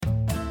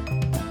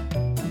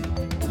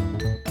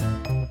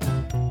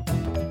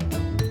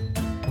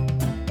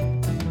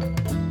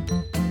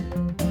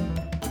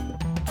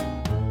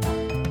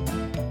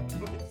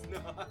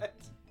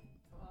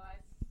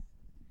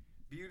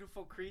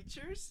Beautiful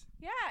Creatures?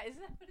 Yeah, isn't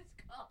that what it's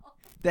called?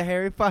 The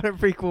Harry Potter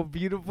prequel,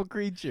 Beautiful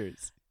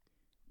Creatures.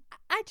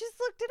 I just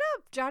looked it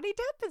up. Johnny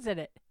Depp is in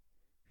it.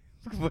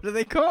 What are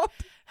they called?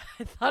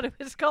 I thought it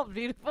was called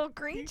Beautiful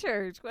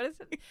Creatures. What is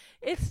it?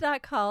 It's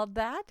not called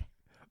that.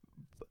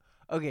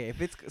 Okay,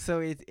 if it's so,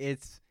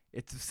 it's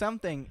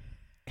something.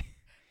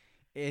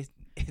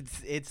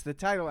 It's the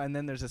title, and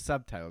then there's a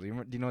subtitle. Do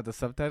you know what the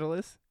subtitle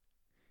is?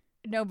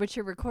 No, but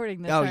you're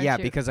recording this. Oh aren't yeah,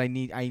 you? because I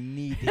need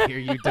to hear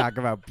you talk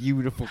about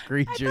Beautiful I thought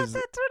Creatures.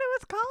 that's what it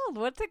was called.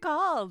 What's it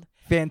called?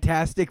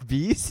 Fantastic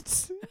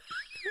Beasts.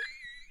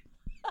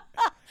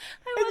 I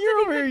And you're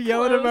wasn't over here even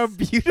yelling close. about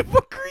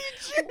Beautiful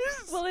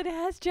Creatures. Well, it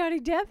has Johnny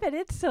Depp in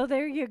it, so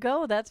there you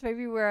go. That's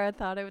maybe where I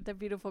thought the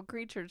Beautiful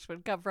Creatures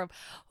would come from.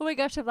 Oh my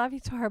gosh, I'm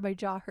laughing so hard my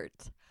jaw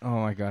hurts. Oh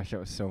my gosh, that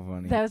was so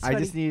funny. That was I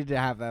just funny. needed to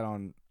have that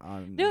on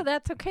No,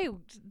 that's okay.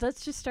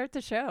 Let's just start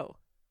the show.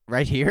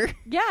 right here.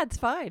 Yeah, it's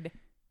fine.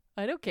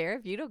 I don't care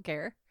if you don't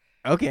care.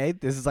 Okay,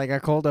 this is like a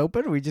cold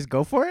open. We just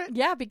go for it.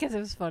 Yeah, because it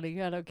was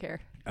funny. I don't care.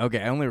 Okay,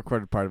 I only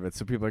recorded part of it,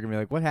 so people are gonna be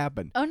like, "What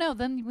happened?" Oh no,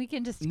 then we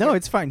can just No, skip.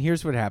 it's fine.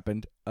 Here's what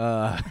happened.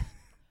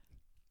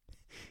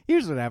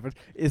 Here's what happened.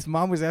 Is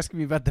Mom was asking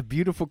me about the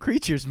Beautiful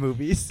Creatures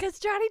movies. Because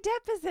Johnny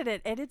Depp is in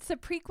it, and it's a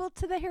prequel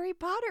to the Harry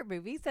Potter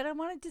movies, and I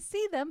wanted to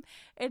see them.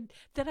 And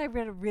then I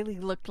really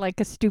looked like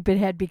a stupid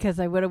head because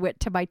I would have went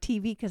to my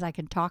TV because I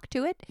can talk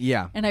to it,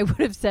 Yeah, and I would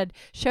have said,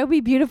 "Show me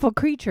Beautiful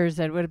Creatures,"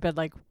 and it would have been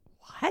like,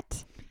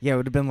 "What?" yeah. It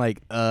would have been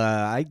like,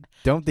 I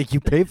don't think you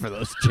pay for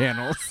those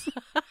channels.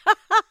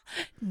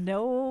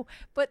 No,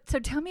 but so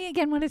tell me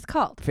again what it's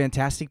called.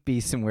 Fantastic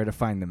Beasts and Where to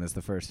Find Them is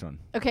the first one.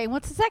 Okay,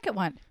 what's the second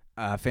one?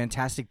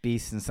 Fantastic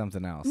Beasts and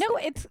something else. No,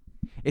 it's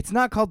It's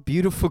not called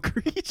Beautiful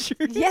Creatures.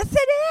 yes,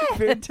 it is.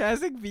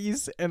 Fantastic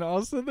Beasts, and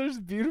also there's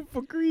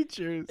Beautiful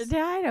Creatures.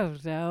 I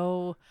don't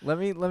know. Let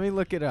me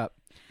look it up.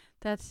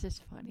 That's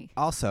just funny.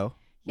 Also,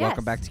 Yes.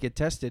 welcome back to Get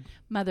Tested.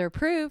 Mother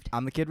approved.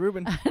 I'm the Kid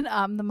Ruben. And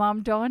I'm the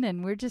mom Dawn,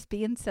 and we're just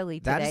being silly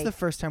today. That is the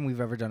first time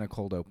we've ever done a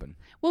cold open.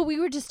 Well, we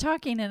were just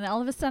talking, and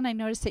all of a sudden I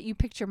noticed that you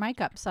picked your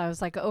mic up. So I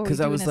was like, oh, are we 'Cause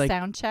I doing was a like-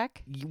 sound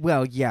check?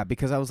 Well, yeah,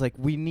 because I was like,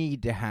 we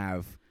need to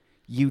have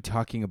you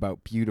talking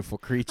about Beautiful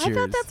Creatures. I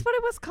thought that's what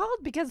it was called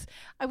because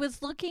I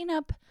was looking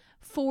up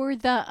for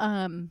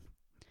the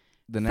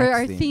the for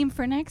our next theme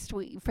for next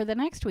week, for the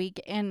next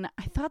week, and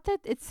I thought that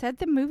it said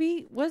the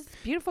movie was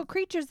Beautiful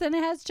Creatures and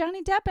it has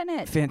Johnny Depp in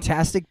it.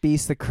 Fantastic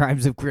Beasts: The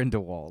Crimes of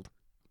Grindelwald.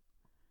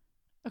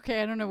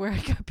 Okay, I don't know where I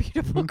got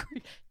Beautiful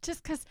Creatures.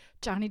 Just because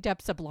Johnny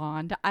Depp's a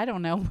blonde. I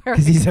don't know where.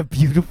 Because he's a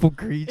beautiful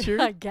creature.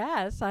 I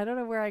guess. I don't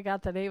know where I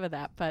got the name of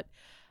that, but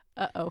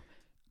uh-oh.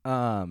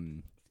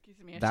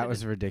 Excuse me. That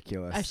was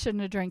ridiculous. I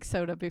shouldn't have drank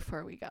soda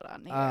before we got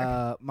on the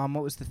air. Mom,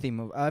 what was the theme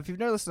of? If you've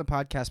never listened to the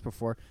podcast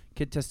before,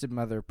 Kid Tested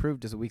Mother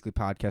Approved is a weekly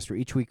podcast where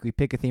each week we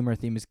pick a theme our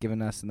theme is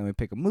given us, and then we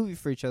pick a movie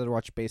for each other to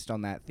watch based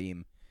on that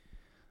theme.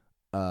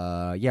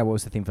 Yeah, what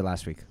was the theme for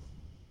last week?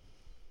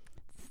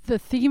 The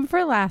theme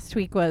for last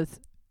week was,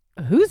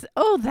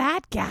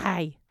 that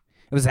guy.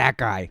 It was that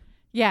guy.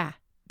 Yeah,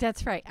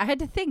 that's right. I had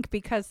to think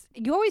because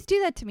you always do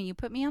that to me. You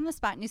put me on the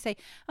spot and you say,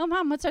 oh,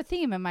 Mom, what's our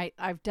theme? And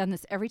I've done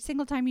this every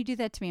single time you do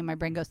that to me, and my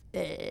brain goes,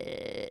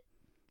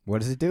 What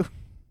does it do?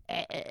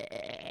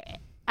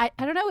 I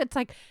don't know. It's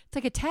like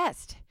a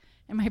test.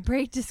 And my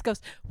brain just goes,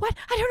 what?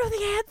 I don't know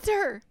the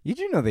answer. You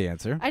do know the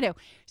answer. I know.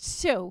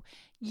 So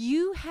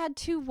you had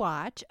to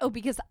watch,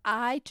 because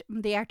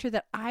the actor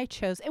that I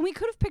chose, and we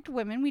could have picked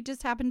women. We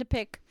just happened to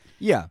pick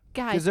Yeah,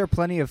 guys. because there are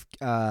plenty of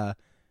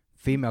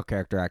female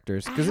character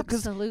actors.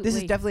 Absolutely. This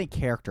is definitely a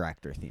character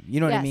actor theme. You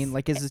know what I Yes. mean?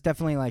 Like, this is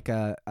definitely like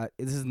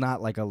this is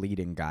not like a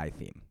leading guy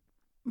theme.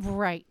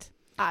 Right.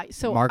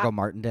 So Margot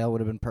Martindale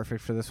would have been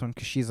perfect for this one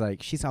because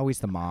she's always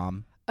the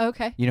mom.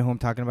 okay. You know who I'm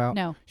talking about?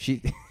 No.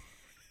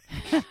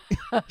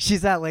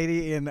 She's that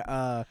lady in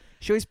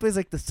she always plays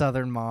like the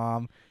southern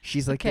mom.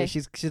 She's like Okay.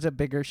 she's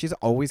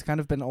always kind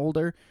of been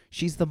older.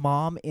 She's the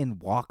mom in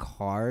Walk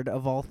Hard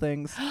of all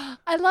things.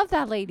 I love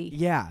that lady.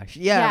 Yeah.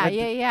 Yeah.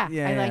 but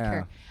I like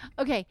her.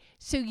 Okay.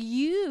 So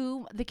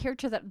the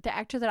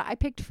actor that I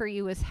picked for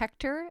you is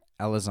Hector.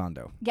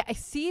 Elizondo. Yeah, I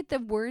see the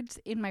words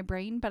in my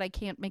brain, but I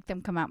can't make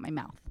them come out my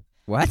mouth.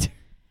 What?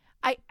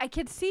 I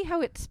can see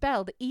how it's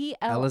spelled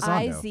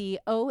Elizondo,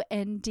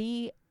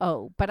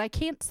 but I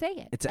can't say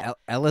it. It's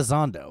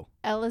Elizondo.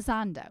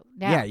 Elizondo.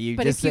 Now, Yeah, you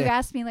but just if you say-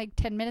 ask me like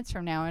 10 minutes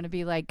from now, I'm going to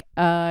be like,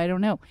 I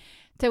don't know.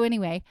 So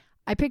anyway,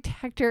 I picked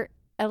Hector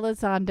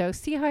Elizondo.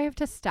 See how I have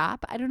to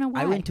stop? I don't know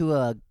why.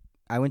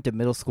 I went to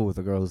middle school with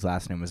a girl whose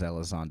last name was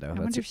Elizondo. I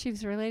wonder if she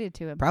was related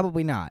to him.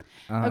 Probably not.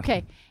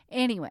 Okay.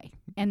 Anyway,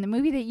 and the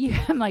movie that you,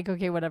 I'm like,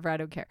 okay, whatever, I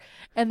don't care.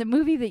 And the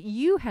movie that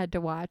you had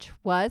to watch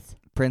was,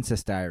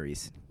 Princess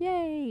Diaries.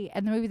 yay.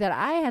 And the movie that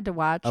I had to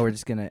watch, Oh, we're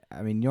just gonna.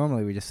 I mean,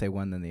 normally we just say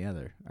one then the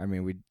other. I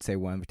mean, we say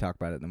one, we talk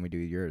about it, then we do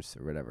yours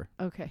or whatever.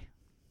 okay.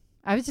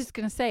 I was just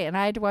going to say, and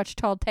I had to watch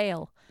Tall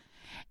Tale.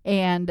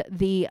 And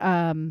the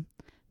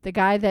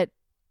guy that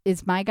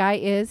is my guy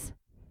is,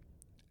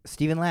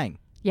 Stephen Lang.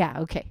 yeah,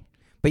 okay.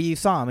 But you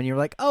saw him and you were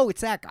like, oh, it's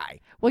that guy.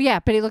 Well, yeah,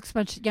 but he looks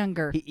much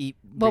younger.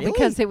 Well, really?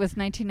 because it was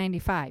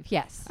 1995.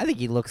 Yes. I think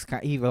he looks.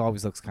 He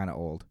always looks kind of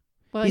old.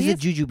 Well, He's he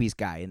the is- Jujubes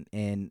guy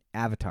in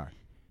Avatar.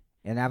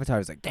 And Avatar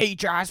is like,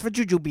 teach us for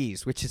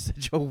Jujubes, which is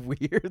such a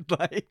weird,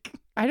 like...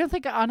 I don't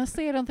think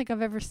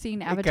I've ever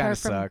seen Avatar kinda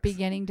from sucks.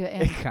 beginning to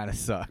It end. kind of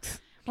sucks.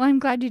 Well, I'm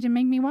glad you didn't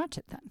make me watch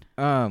it then.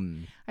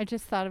 Am I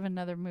just thought of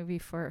another movie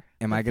for.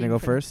 I the going to theme go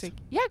for next first? week.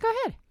 Yeah, go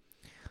ahead.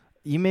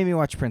 You made me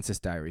watch Princess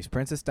Diaries.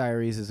 Princess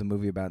Diaries is a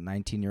movie about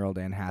 19-year-old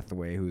Anne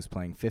Hathaway who's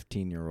playing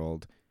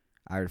 15-year-old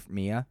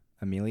Amelia.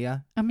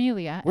 Amelia.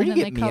 Where do and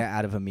you then get Mia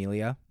out of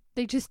Amelia?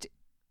 They just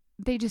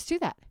do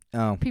that.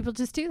 Oh, People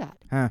just do that.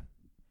 all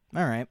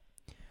right.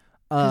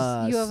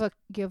 'Cause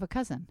you have a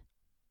cousin.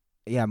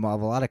 Yeah, I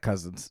have a lot of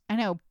cousins. I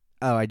know.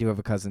 Oh, I do have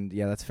a cousin.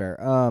 Yeah, that's fair.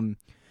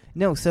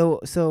 No,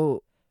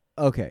 so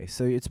okay,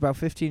 so it's about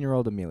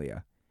 15-year-old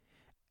Amelia.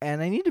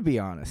 And I need to be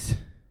honest.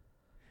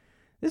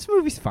 This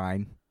movie's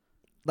fine.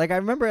 Like, I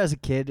remember as a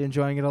kid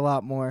enjoying it a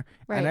lot more.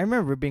 Right. And I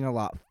remember it being a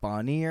lot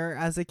funnier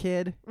as a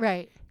kid.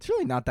 Right. It's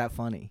really not that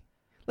funny.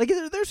 Like,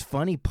 there's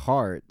funny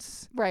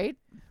parts. Right.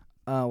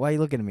 Why are you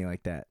looking at me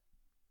like that?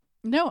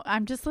 No,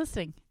 I'm just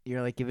listening.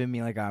 You're, like, giving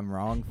me, like, I'm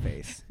wrong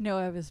face. No,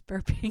 I was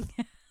burping.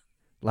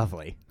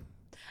 Lovely.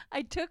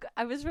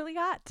 I was really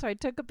hot, so I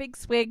took a big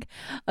swig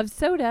of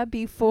soda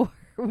before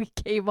we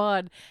came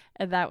on,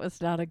 and that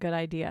was not a good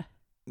idea.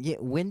 Yeah,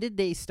 when did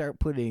they start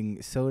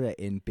putting soda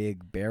in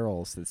big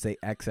barrels that say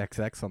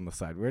XXX on the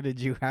side?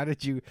 How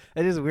did you,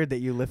 it is weird that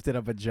you lifted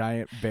up a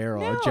giant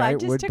barrel, No, a giant I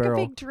just wood took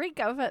barrel. a big drink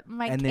of it,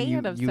 my And can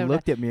then of you soda.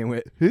 looked at me and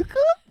went, hiccup?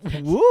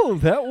 Whoa,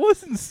 that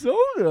wasn't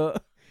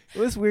soda. It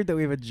was weird that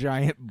we have a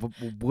giant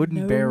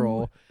wooden No.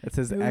 barrel that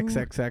says No.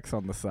 XXX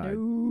on the side.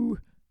 No.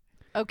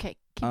 Okay,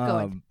 keep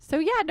going. So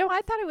yeah, no,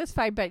 I thought it was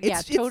fine, but yeah,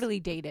 it's-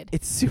 totally dated.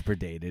 It's super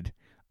dated.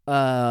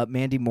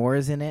 Mandy Moore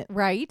is in it,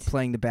 Right?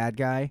 playing the bad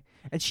guy,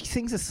 and she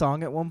sings a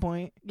song at one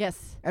point.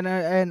 Yes. And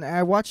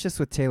I watched this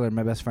with Taylor,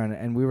 my best friend,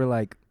 and we were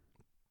like,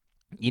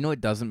 you know,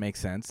 it doesn't make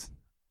sense.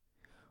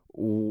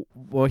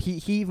 Well,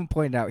 he even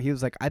pointed out, he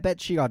was like, I bet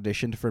she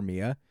auditioned for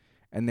Mia,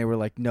 and they were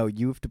like, no,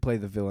 you have to play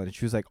the villain. And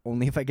she was like,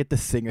 only if I get to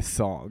sing a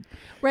song.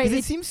 Right. Because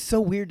it seems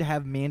so weird to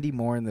have Mandy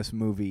Moore in this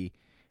movie,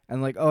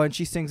 and like, oh, and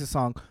she sings a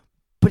song,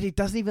 but it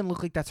doesn't even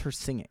look like that's her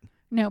singing.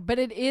 No, but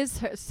it is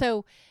her.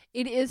 So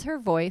it is her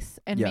voice,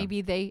 and Yeah.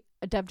 maybe they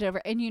dubbed it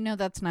over. And you know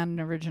that's not an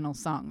original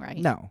song, right?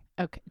 No,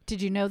 Okay.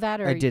 Did you know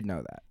that? Or I did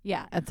know that.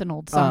 Yeah, it's an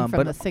old song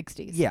from but- the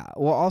 60s. Yeah,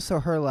 well, also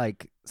her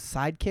like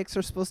sidekicks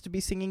are supposed to be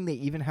singing. They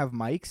even have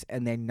mics,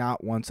 and they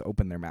not once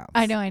open their mouths.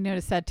 I know. I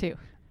noticed that too.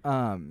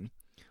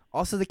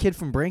 Also, the kid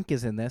from Brink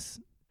is in this.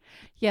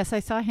 Yes, I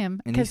saw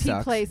him And he because he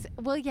sucks. plays.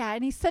 Well, yeah,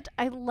 and he's such.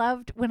 I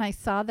loved when I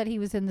saw that he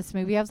was in this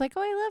movie. I was like,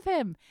 oh, I love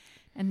him.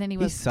 And then he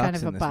was kind sucks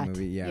of a in this butt.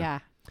 movie, yeah.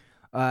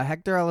 Yeah.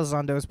 Hector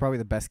Elizondo is probably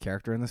the best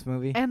character in this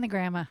movie. And the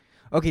grandma.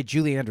 Okay,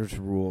 Julie Andrews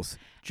rules.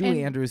 Julie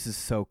And Andrews is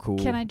so cool.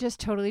 Can I just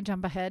totally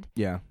jump ahead?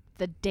 Yeah.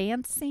 The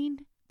dance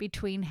scene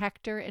between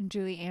Hector and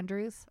Julie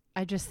Andrews,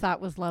 I just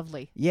thought was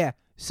lovely. Yeah.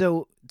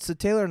 So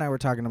Taylor and I were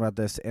talking about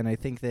this, and I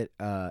think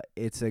that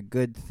it's a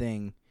good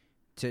thing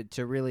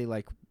to really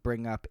like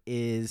bring up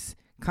is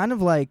kind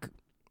of like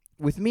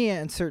with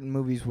Mia in certain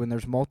movies when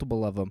there's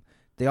multiple of them,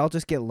 they all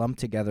just get lumped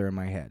together in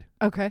my head.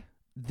 Okay.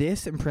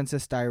 This and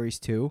Princess Diaries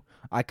 2,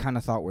 I kind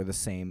of thought were the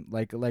same.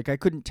 Like I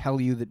couldn't tell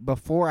you that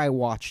before I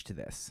watched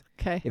this.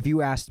 Okay. If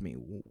you asked me,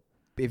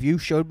 if you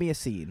showed me a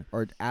scene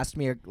or asked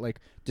me,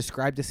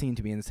 described the scene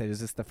to me and said, is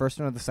this the first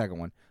one or the second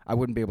one? I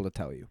wouldn't be able to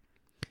tell you.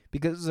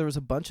 Because there was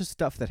a bunch of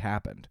stuff that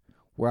happened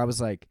where I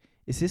was like,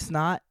 is this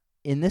not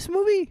in this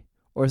movie?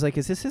 Or is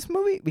this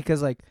movie?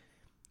 Because, I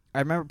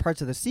remember parts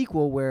of the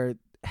sequel where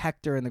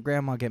Hector and the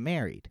grandma get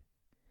married.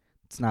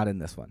 It's not in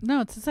this one.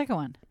 No, it's the second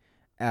one.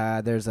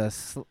 There's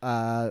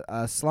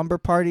a slumber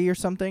party or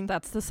something.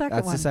 That's the second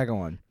That's one. the second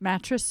one.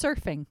 Mattress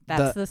surfing.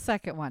 That's the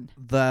second one.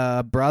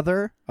 The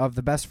brother of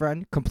the best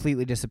friend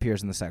completely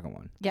disappears in the second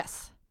one.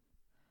 Yes.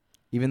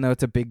 Even though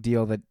it's a big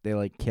deal that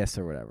they kiss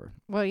or whatever.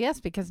 Well, yes,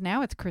 because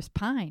now it's Chris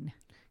Pine.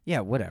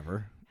 Yeah,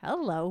 whatever.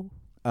 Hello.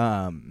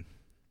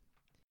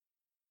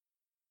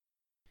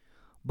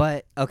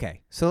 But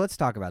okay, so let's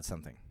talk about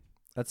something.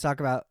 I'll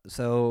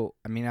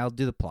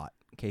do the plot.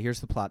 Okay, here's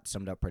the plot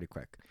summed up pretty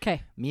quick.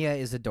 Okay. Mia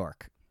is a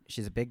dork.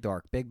 She's a big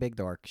dork, big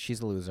dork. She's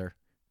a loser.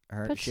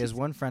 But She has she's-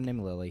 one friend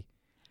named Lily.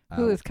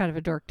 Who is kind of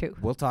a dork too.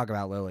 We'll talk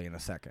about Lily in a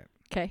second.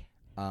 Okay.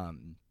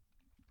 And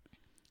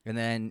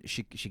then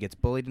she gets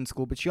bullied in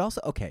school, but she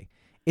also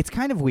it's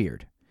kind of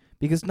weird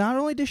because not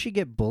only does she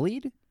get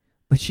bullied,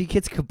 but she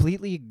gets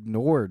completely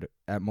ignored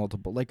at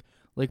multiple like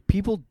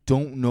people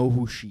don't know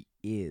who she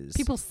is.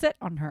 People sit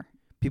on her.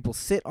 People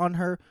sit on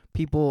her.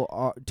 People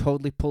are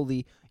totally pull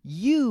the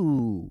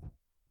you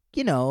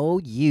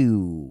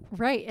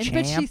Right.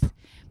 And champ.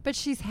 but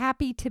she's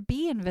happy to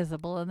be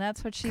invisible, and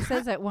that's what she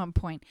says at one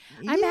point.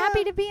 I'm Yeah.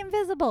 happy to be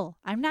invisible.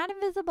 I'm not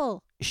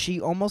invisible.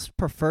 She almost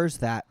prefers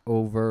that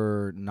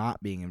over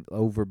being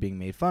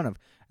made fun of.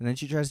 And then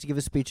she tries to give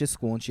a speech at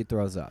school and she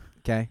throws up.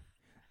 Okay?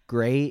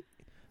 Great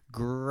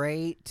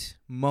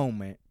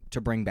moment to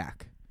bring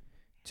back.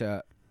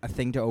 To a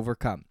thing to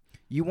overcome.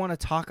 You want to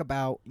talk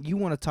about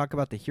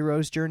the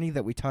hero's journey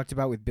that we talked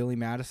about with Billy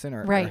Madison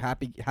or Right.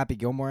 Happy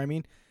Gilmore. I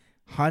mean,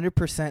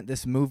 100%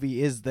 this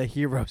movie is the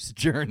hero's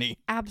journey,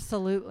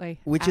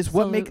 Absolutely. which is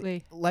what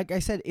Absolutely. like I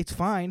said, it's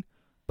fine,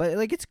 but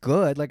like it's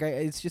good. Like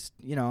it's just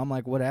I'm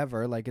like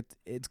whatever. Like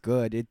it's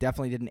good. It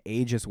definitely didn't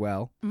age as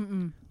well.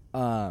 Mm-mm.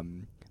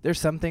 There's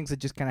some things that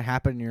just kind of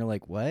happen, and you're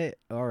like, what?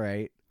 All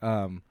right.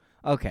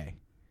 Okay.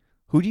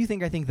 Who do you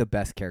think the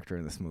best character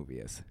in this movie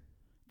is?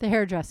 The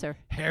hairdresser.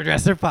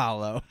 Hairdresser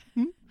Paulo.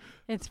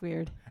 It's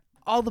weird.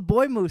 All the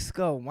boy moose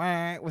go.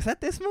 Wah. Was that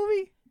this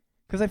movie?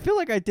 Because I feel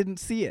like I didn't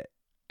see it.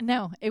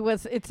 No,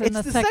 it's in It's the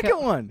the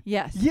second one.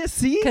 Yes. Yeah,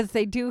 see? Because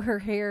they do her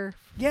hair.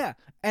 Yeah.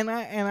 And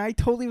I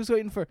totally was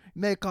waiting for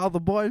make all the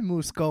boy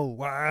moose go.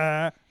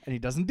 Wah. And he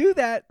doesn't do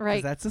that. 'Cause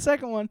Right. that's the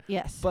second one.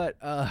 Yes. But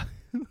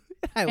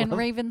and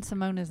Raven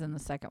Simone is in the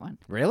second one.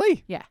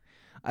 Really? Yeah.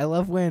 I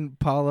love when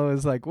Paulo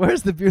is like,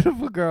 "Where's the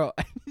beautiful girl?"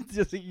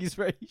 She's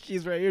right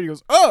here. And he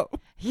goes, "Oh,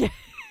 Yeah.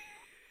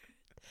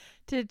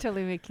 Did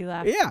totally make you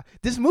laugh. yeah."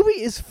 This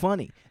movie is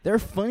funny. There are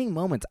funny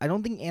moments. I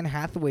don't think Anne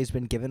Hathaway's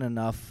been given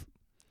enough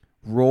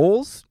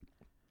roles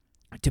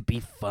to be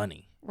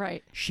funny.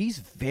 Right. She's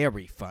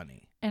very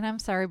funny. And I'm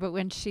sorry, but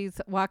when she's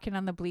walking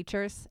on the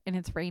bleachers and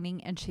it's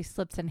raining and she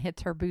slips and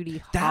hits her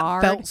booty That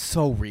hard. felt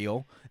so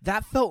real.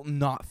 That felt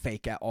not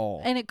fake at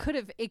all. And it could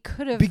have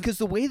Because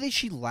the way that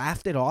she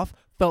laughed it off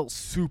felt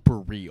super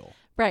real.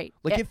 right.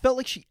 Like it felt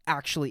like she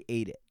actually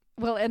ate it.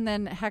 Well, and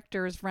then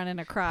Hector's running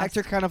across.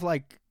 Hector kind of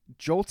like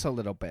jolts a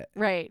little bit.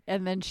 Right.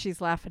 And then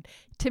she's laughing.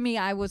 To me,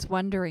 I was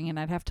wondering, and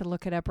I'd have to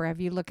look it up, or have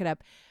you look it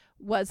up,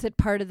 was it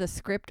part of the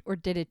script or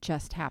did it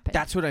just happen?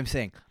 That's what I'm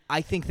saying.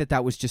 I think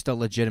that was just a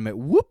legitimate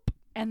whoop.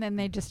 And then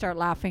they just start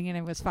laughing and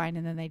it was fine,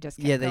 and then they just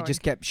kept Yeah, they going.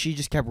 just kept. She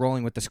just kept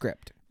rolling with the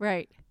script.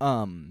 Right.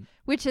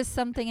 Which is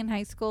something in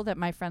high school that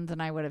my friends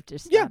and I would have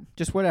just done.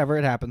 Just whatever,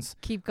 it happens.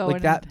 Keep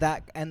going. Like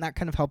that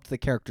kind of helped the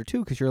character too,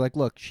 because you're like,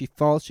 look, she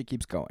falls, she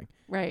keeps going.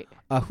 Right.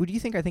 Who do you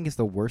think is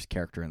the worst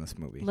character in this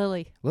movie?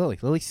 Lily.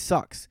 Lily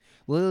sucks.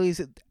 Lily's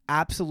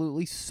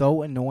absolutely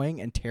so annoying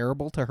and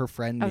terrible to her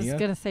friend I was Mia.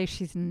 going to say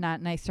she's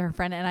not nice to her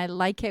friend, and I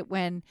like it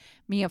when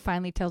Mia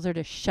finally tells her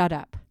to shut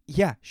up.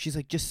 Yeah, she's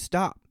like, just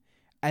stop.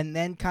 And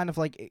then kind of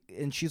like,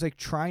 and she's like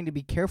trying to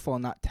be careful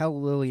and not tell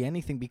Lily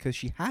anything because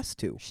she has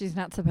to. She's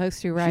not supposed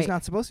to, right? She's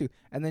not supposed to.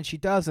 And then she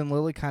does, and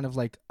Lily kind of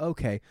like,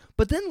 okay.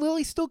 But then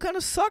Lily still kind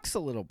of sucks a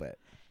little bit.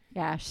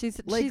 Yeah,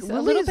 she's Like, a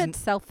Lily little isn't- bit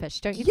selfish,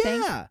 don't you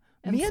think? Yeah.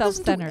 And Mia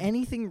doesn't do self-centered.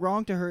 anything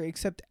wrong to her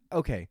except,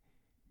 okay,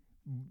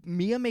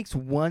 Mia makes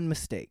one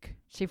mistake.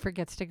 She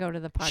forgets to go to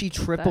the podcast. She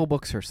triple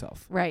books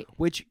herself. Right.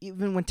 Which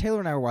even when Taylor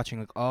and I were watching,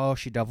 like, oh,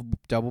 she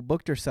double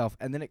booked herself,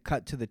 and then it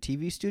cut to the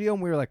TV studio,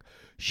 and we were like,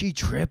 she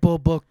triple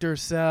booked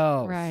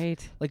herself. Right.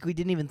 Like we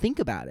didn't even think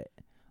about it.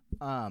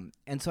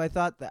 And so I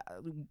thought that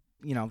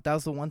that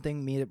was the one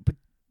thing Mia. But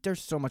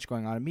there's so much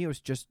going on. And Mia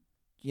was just,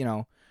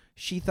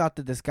 she thought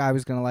that this guy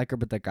was gonna like her,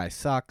 but that guy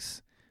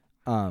sucks.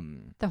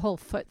 The whole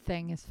foot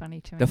thing is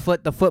funny to me.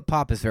 The foot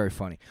pop is very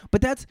funny,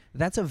 but that's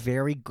a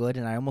very good,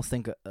 and I almost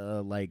think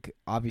like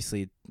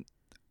obviously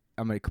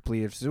I'm in a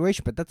completely different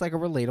situation, but that's like a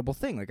relatable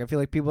thing. Like I feel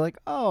like people are like,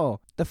 oh,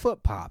 the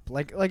foot pop,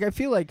 like I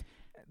feel like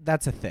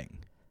that's a thing,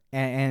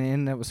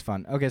 and it was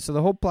fun. Okay, so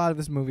the whole plot of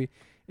this movie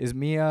is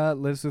Mia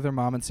lives with her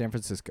mom in San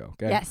Francisco.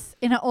 Okay? Yes,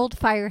 in an old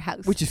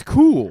firehouse. Which is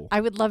cool.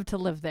 I would love to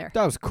live there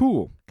That was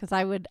cool. because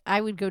I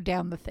would go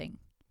down the thing.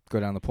 Go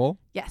down the pole.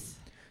 Yes.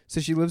 So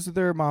she lives with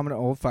her mom in an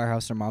old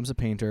firehouse. Her mom's a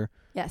painter.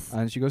 Yes.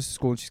 And she goes to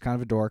school, and she's kind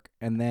of a dork.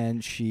 And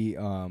then she,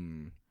 oh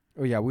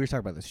yeah, we were talking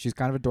about this. She's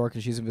kind of a dork,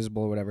 and she's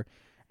invisible or whatever.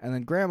 And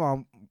then grandma,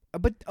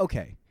 but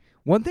okay.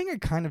 One thing I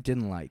kind of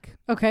didn't like,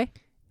 Okay.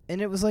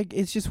 and it was like,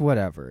 it's just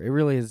whatever. It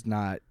really does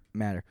not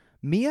matter.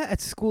 Mia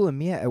at school and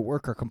Mia at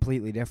work are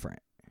completely different.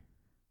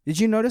 Did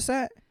you notice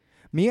that?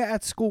 Mia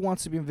at school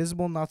wants to be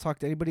invisible and not talk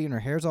to anybody, and her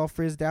hair's all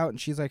frizzed out, and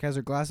she's like has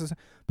her glasses.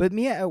 But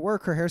Mia at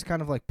work, her hair's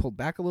kind of like pulled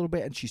back a little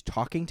bit, and she's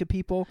talking to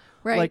people.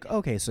 Right. Like,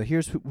 okay, so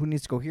here's who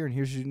needs to go here, and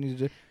here's who needs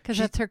to do. Because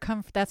she's- that's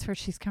her that's where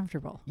she's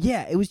comfortable.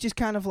 Yeah, it was just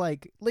kind of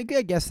like I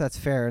guess that's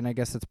fair, and I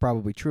guess that's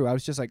probably true. I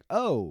was just like,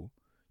 oh,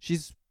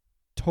 she's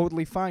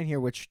totally fine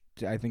here, which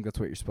I think that's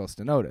what you're supposed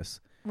to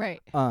notice.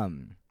 Right.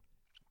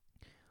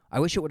 I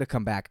wish it would have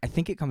come back. I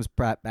think it comes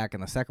back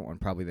in the second one,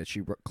 probably, that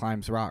she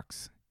climbs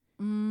rocks.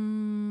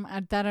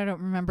 That I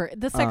don't remember.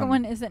 The second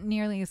one isn't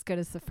nearly as good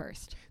as the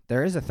first.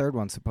 There is a third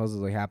one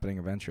supposedly happening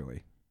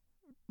eventually.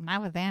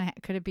 Not with Anne.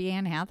 Could it be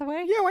Anne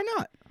Hathaway? Yeah, why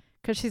not?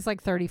 Because she's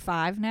like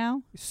 35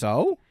 now.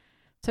 So?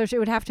 So it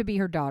would have to be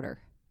her daughter.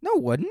 No,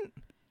 it wouldn't.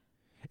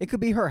 It could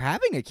be her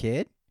having a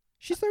kid.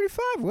 She's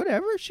 35,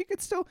 whatever. She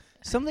could still...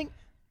 Something...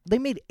 They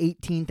made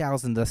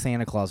 18,000 the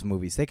Santa Claus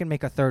movies. They can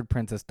make a third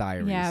Princess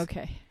Diaries. Yeah,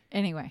 okay.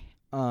 Anyway.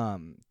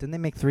 Didn't they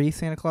make 3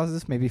 Santa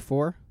Clauses? Maybe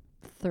 4?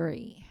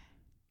 3.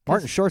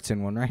 Martin Short's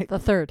in one, right? The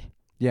third.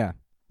 Yeah.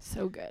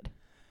 So good.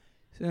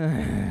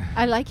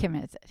 I like him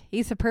as it.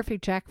 He's a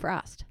perfect Jack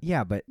Frost.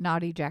 Yeah, but...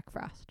 Naughty Jack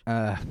Frost.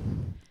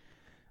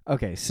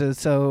 Okay,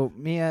 so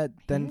Mia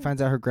then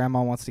finds out her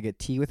grandma wants to get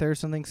tea with her or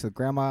something, so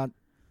grandma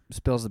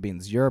spills the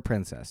beans. You're a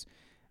princess.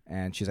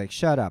 And she's like,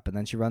 shut up. And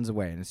then she runs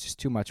away, and it's just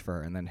too much for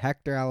her. And then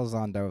Hector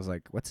Elizondo was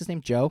like, what's his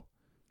name? Joe?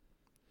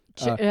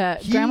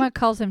 Grandma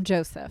calls him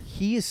Joseph.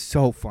 He is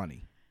so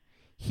funny.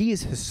 He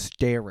is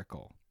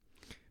hysterical.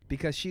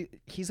 Because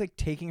he's like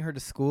taking her to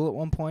school at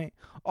one point.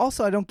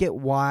 Also, I don't get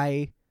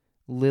why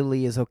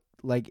Lily is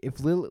like, if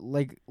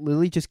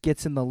Lily just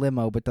gets in the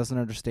limo but doesn't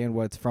understand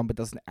what it's from, but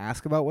doesn't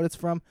ask about what it's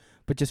from,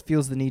 but just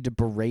feels the need to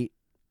berate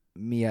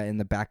Mia in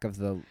the back of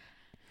the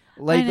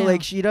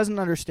like she doesn't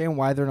understand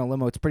why they're in a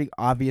limo. It's pretty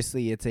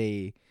obviously it's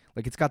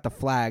got the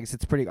flags.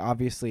 It's pretty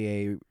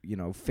obviously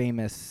a,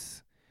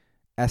 famous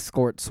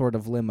escort sort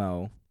of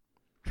limo.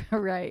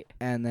 Right.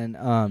 And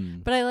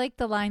then but I like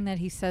the line that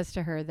he says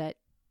to her that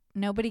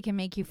nobody can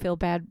make you feel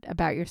bad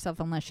about yourself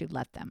unless you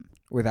let them.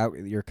 Without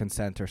your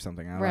consent or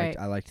something. Right.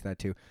 I liked that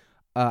too.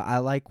 I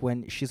like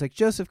when she's like,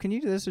 Joseph, can you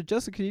do this? Or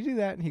Joseph, can you do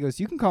that? And he goes,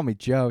 you can call me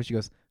Joe. She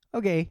goes,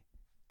 okay,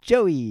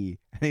 Joey.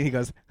 And then he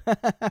goes,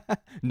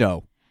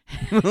 no.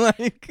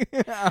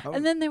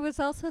 And then there was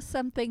also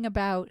something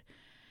about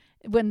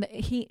when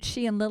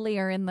she and Lily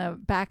are in the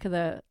back of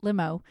the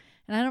limo,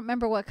 and I don't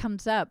remember what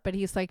comes up, but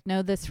he's like,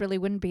 no, this really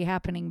wouldn't be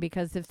happening,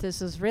 because if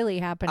this was really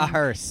happening, a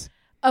hearse.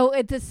 Oh,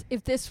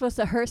 if this was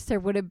a hearse, there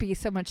wouldn't be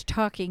so much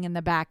talking in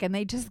the back, and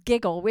they just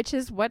giggle, which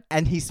is what.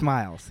 And he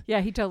smiles.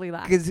 Yeah, he totally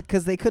laughs.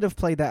 Because they could have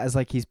played that as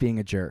like he's being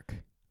a jerk.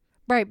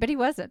 Right, but he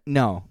wasn't.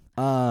 No.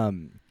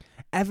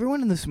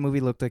 Everyone in this movie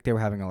looked like they were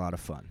having a lot of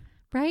fun.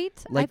 Right?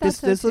 Like I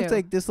thought this so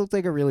looked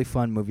like a really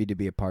fun movie to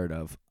be a part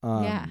of.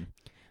 Yeah.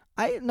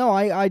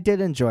 I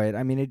did enjoy it.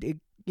 I mean, it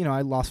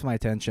I lost my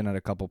attention at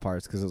a couple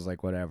parts because it was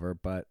like whatever.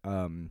 But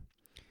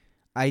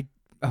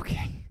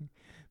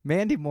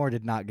Mandy Moore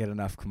did not get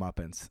enough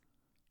comeuppance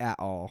at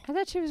all. I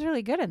thought she was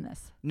really good in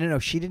this. No,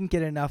 she didn't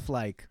get enough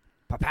like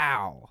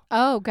pow.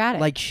 Oh, got it.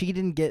 Like she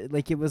didn't get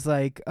like it was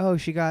like, oh,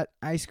 she got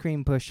ice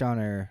cream pushed on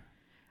her.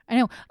 I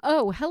know.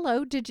 Oh,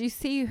 hello. Did you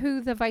see who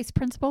the vice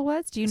principal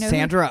was? Do you know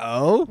Sandra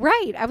Oh?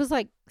 Right. I was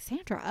like,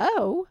 Sandra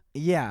Oh?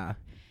 Yeah.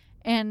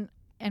 And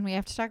we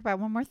have to talk about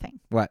one more thing.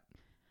 What?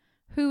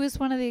 Who is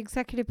one of the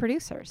executive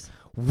producers?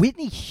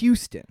 Whitney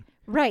Houston.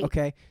 Right.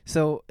 Okay.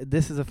 So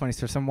this is a funny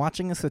story. So I'm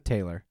watching this with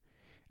Taylor,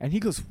 and he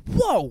goes,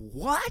 whoa,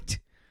 what?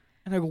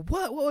 And I go,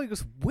 what? Whoa. He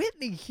goes,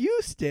 Whitney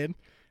Houston.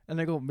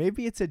 And I go,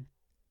 maybe it's a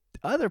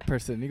other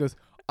person. And he goes,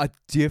 a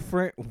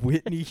different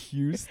Whitney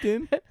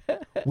Houston?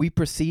 We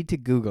proceed to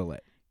Google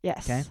it.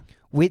 Yes. Okay.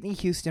 Whitney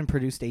Houston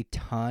produced a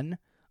ton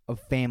of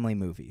family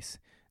movies.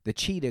 The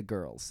Cheetah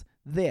Girls.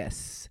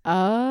 This. Oh.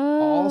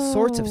 All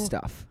sorts of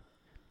stuff.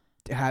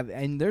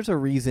 And there's a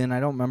reason. I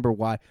don't remember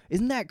why.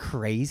 Isn't that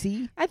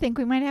crazy? I think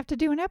we might have to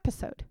do an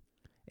episode.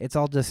 It's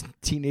all just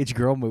teenage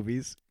girl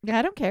movies. Yeah,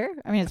 I don't care.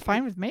 I mean, it's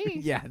fine with me.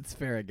 Yeah, it's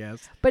fair, I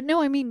guess. But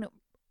no, I mean,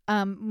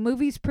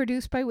 movies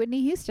produced by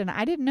Whitney Houston.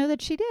 I didn't know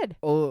that she did.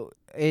 Oh,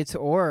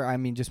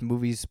 just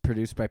movies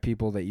produced by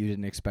people that you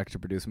didn't expect to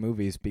produce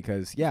movies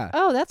because, yeah.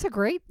 Oh, that's a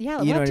great,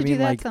 yeah, we'll have to do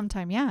that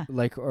sometime, yeah.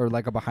 Like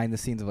a behind the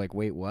scenes of like,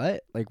 wait,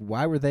 what? Like,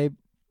 why were they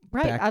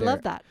Right, back I there?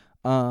 love that.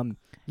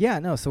 Yeah,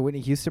 no, so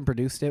Whitney Houston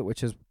produced it,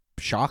 which is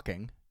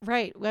shocking.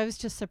 Right, I was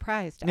just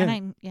surprised.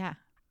 Yeah.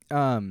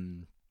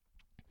 And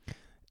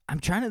I'm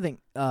trying to think,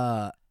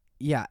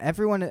 yeah,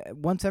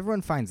 once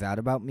everyone finds out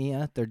about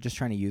Mia, they're just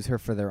trying to use her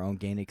for their own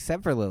gain,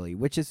 except for Lily,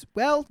 which is,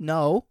 well,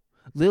 no.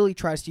 Lily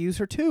tries to use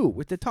her too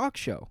with the talk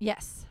show.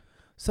 Yes.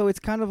 So it's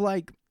kind of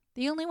like...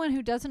 The only one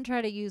who doesn't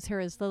try to use her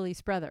is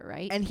Lily's brother,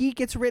 right? And he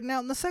gets written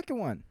out in the second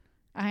one.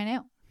 I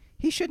know.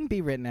 He shouldn't be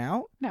written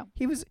out. No.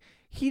 He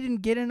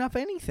didn't get enough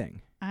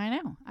anything. I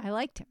know. I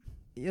liked him.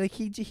 Like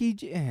he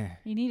He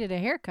needed a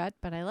haircut,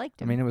 but I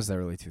liked him. I mean, it was the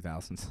early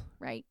 2000s.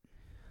 Right.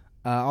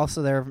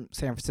 Also, they're from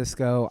San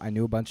Francisco. I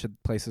knew a bunch of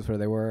places where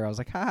they were. I was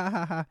like, ha ha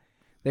ha ha.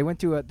 They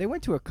went to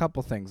a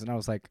couple things, and I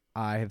was like,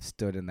 I have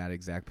stood in that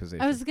exact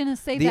position. I was gonna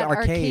say the that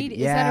arcade.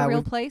 Is that a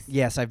real place?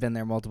 Yes, I've been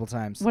there multiple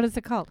times. What is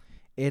it called?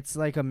 It's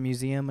like a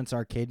museum. It's an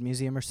arcade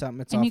museum or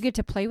something. And you get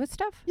to play with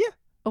stuff? Yeah.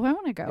 Oh, I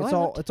want to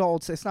go.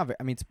 It's not very,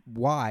 I mean, it's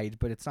wide,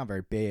 but it's not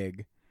very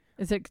big.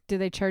 Is it? Do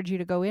they charge you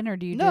to go in, or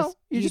do you No,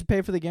 you just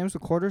pay for the games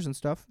with quarters and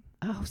stuff.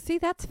 Oh, see,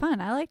 that's fun.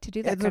 I like to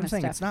do that That's kind what I'm of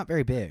saying. stuff. It's not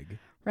very big.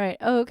 Right.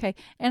 Oh, okay.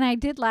 And I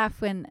did laugh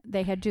when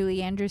they had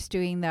Julie Andrews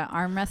doing the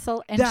arm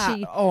wrestle, and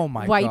she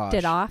wiped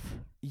it off.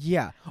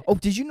 Yeah. Oh,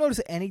 did you notice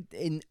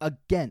again,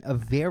 a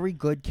very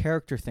good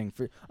character thing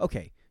for...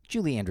 Okay,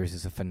 Julie Andrews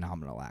is a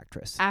phenomenal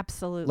actress.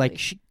 Absolutely. Like,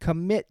 she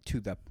commit to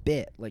the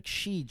bit. Like,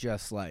 she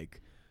just,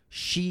 like...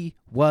 She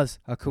was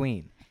a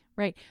queen.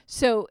 Right.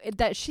 So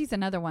that she's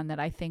another one that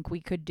I think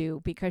we could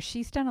do because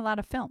she's done a lot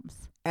of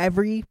films.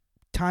 Every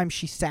time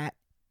she sat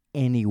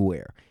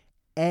anywhere,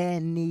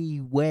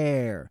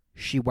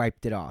 she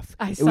wiped it off.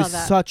 I saw it was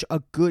that. Such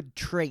a good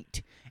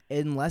trait.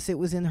 Unless it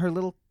was in her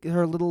little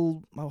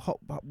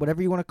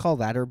whatever you want to call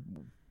that, her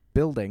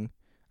building.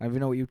 I don't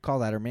even know what you'd call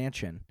that, her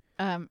mansion.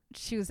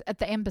 She was at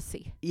the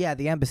embassy. Yeah,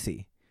 the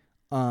embassy.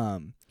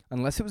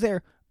 Unless it was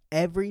there,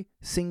 every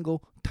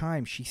single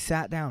time she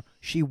sat down,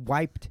 she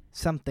wiped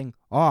something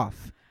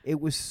off. It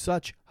was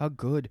such a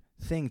good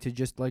thing to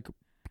just like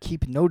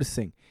keep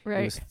noticing.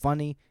 Right. It was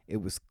funny.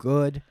 It was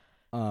good.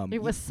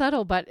 It was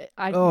subtle, but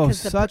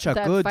such a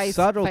good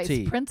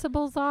subtlety. Vice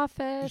principal's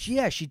office.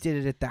 Yeah, she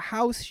did it at the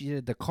house. She did it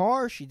at the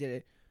car. She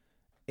did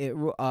it.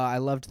 I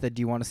loved the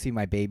 "Do you want to see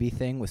my baby"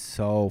 thing. Was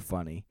so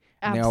funny.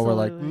 And they all were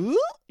like, "Ooh?"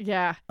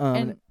 Yeah.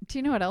 And do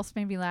you know what else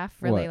made me laugh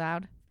really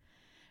loud?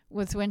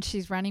 Was when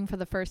she's running for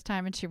the first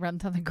time and she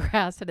runs on the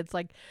grass and it's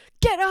like,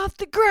 "Get off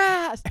the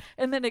grass!"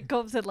 And then it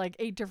goes in like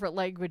 8 different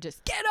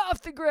languages. Get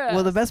off the grass.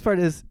 Well, the best part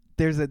is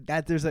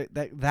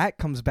that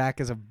comes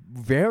back as a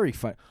very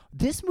fun.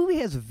 This movie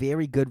has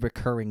very good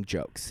recurring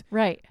jokes.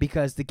 Right.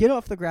 Because the "get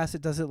off the grass,"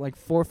 it does it like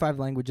 4 or 5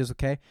 languages,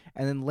 okay?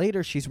 And then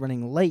later she's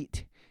running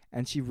late.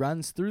 And she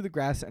runs through the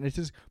grass, and it's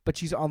just, but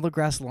she's on the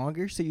grass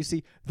longer, so you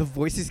see the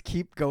voices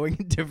keep going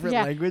in different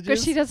languages.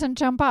 Because she doesn't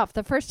jump off.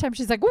 The first time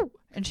she's like, "Woo!"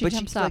 and she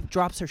jumps off. But she like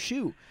drops her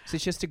shoe, so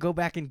she has to go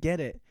back and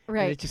get it.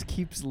 Right. And it just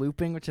keeps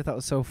looping, which I thought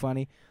was so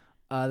funny.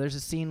 There's a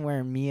scene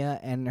where Mia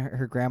and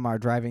her grandma are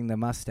driving the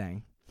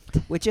Mustang,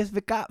 which if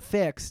it got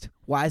fixed,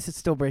 why is it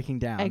still breaking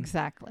down?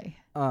 Exactly.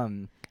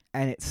 And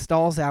it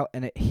stalls out,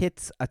 and it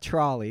hits a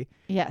trolley.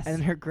 Yes.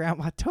 And her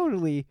grandma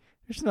totally...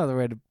 There's another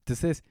way to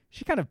say this.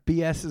 She kind of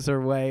BS's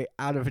her way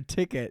out of a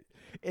ticket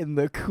in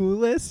the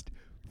coolest,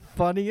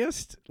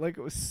 funniest. Like,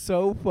 it was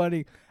so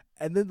funny.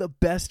 And then the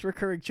best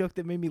recurring joke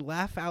that made me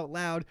laugh out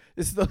loud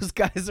is those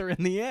guys are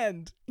in the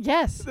end.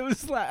 Yes.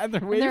 And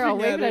they're all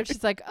waving at her.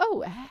 She's like,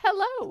 "Oh,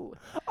 hello."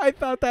 I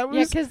thought that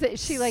was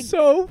she like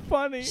so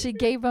funny. She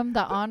gave him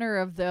the honor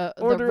of the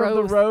Order rose.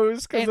 of the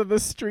Rose because of the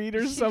street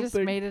or she something. She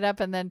just made it up,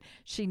 and then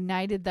she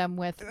knighted them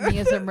with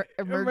Mia's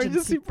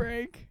emergency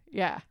brake.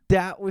 Yeah.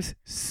 That was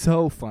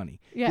so funny.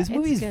 Yeah, this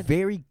movie is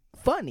very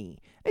funny.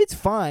 It's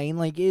fine.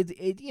 Like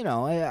it you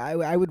know,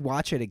 I would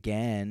watch it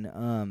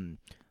again.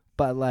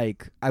 But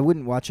like I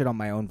wouldn't watch it on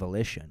my own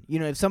volition. You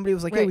know, if somebody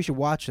was like, "Hey, we should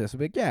watch this," I'd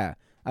be like, "Yeah."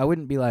 I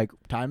wouldn't be like,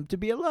 "Time to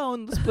be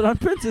alone. Let's put on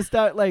Princess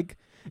Di." Like,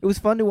 it was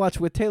fun to watch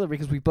with Taylor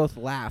because we both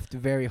laughed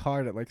very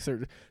hard at like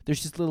certain.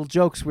 There's just little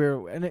jokes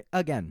where, and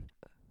again,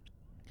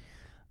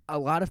 a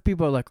lot of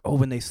people are like, "Oh,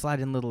 when they slide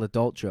in little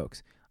adult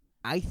jokes."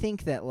 I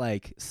think that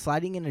like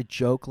sliding in a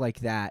joke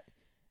like that,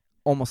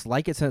 almost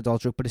like it's an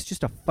adult joke, but it's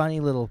just a funny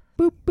little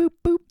boop boop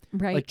boop.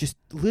 Right. Like just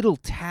little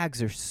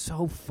tags are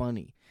so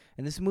funny.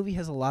 And this movie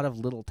has a lot of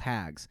little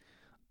tags.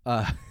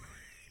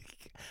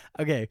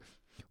 Okay,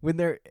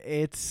 when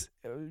it's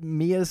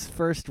Mia's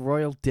first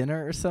royal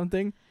dinner or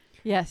something.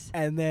 Yes.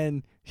 And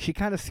then she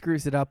kind of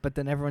screws it up, but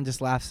then everyone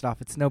just laughs it off.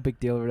 It's no big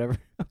deal or whatever.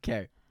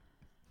 Okay.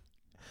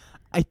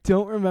 I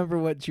don't remember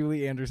what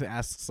Julie Andrews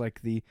asks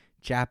like the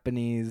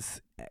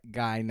Japanese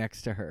guy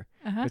next to her.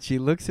 But she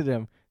looks at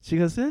him. She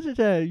goes,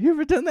 "You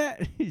ever done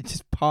that?" He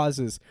just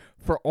pauses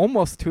for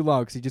almost too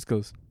long because he just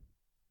goes,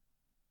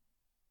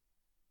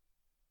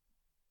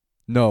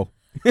 "No."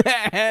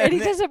 And he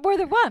does it more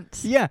than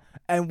once. Yeah,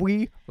 and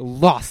we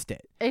lost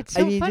it. It's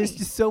so funny. It's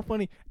just so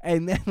funny.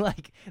 And then,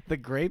 like, the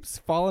grapes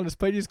fall on his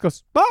plate. He just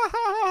goes, "Bah!"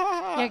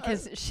 Yeah,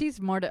 because she's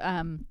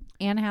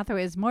Anne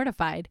Hathaway is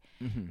mortified.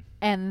 Mm-hmm.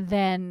 And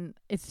then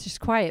it's just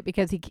quiet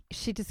because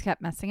she just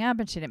kept messing up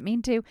and she didn't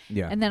mean to.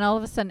 Yeah. And then all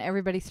of a sudden,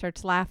 everybody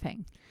starts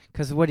laughing.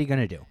 Because what are you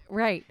going to do?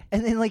 Right.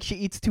 And then, like, she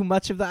eats too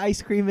much of the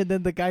ice cream, and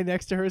then the guy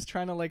next to her is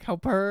trying to, like,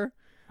 help her.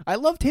 I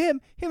loved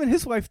him. Him and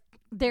his wife.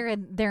 They're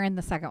in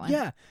the second one.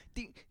 Yeah.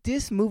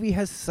 This movie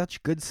has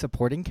such good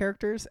supporting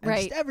characters. And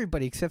just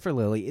everybody except for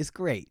Lily is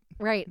great.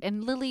 Right.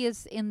 And Lily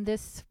is in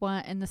this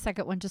one, in the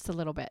second one, just a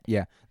little bit.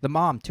 Yeah. The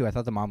mom, too. I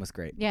thought the mom was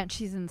great. Yeah, and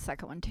she's in the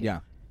second one, too.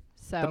 Yeah.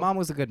 So the mom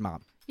was a good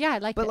mom. Yeah, I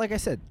liked it. But like I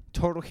said,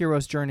 total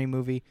hero's journey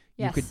movie.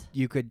 Yes.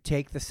 You could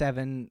take the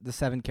seven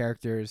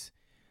characters.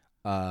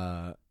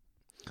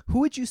 Who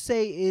would you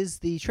say is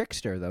the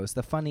trickster, though? Is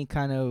the funny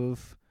kind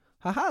of,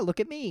 haha, look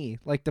at me,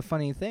 like the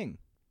funny thing?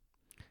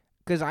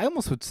 Because I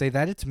almost would say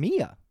that it's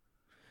Mia.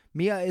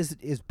 Mia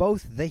is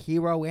both the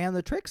hero and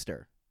the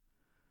trickster.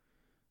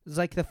 It's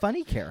like the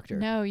funny character.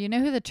 No, you know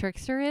who the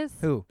trickster is?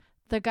 Who?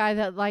 The guy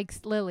that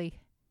likes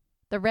Lily.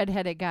 The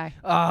redheaded guy.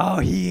 Oh,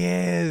 he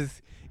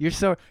is.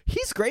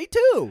 He's great,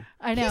 too.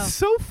 I know. He's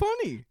so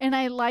funny. And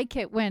I like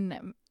it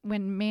when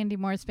Mandy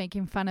Moore's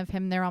making fun of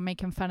him, they're all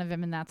making fun of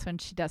him, and that's when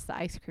she does the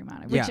ice cream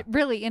on it, which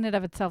really in and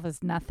of itself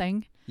is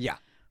nothing. Yeah.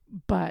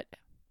 But.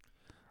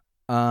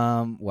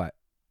 What?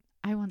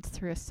 I once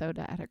threw a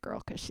soda at a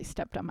girl because she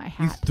stepped on my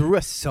hat. You threw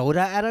a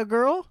soda at a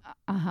girl?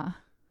 Uh-huh.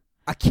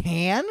 A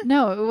can?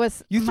 No, it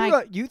was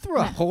You threw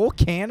a whole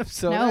can of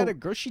soda at a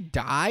girl? She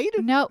died?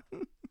 No.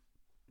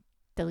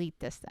 Delete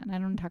this then. I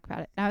don't want to talk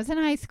about it. I was in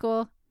high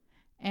school,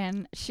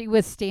 and she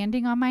was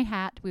standing on my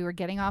hat. We were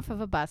getting off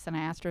of a bus, and I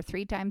asked her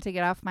 3 times to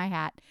get off my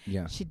hat.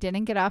 Yeah. She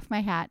didn't get off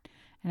my hat,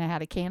 and I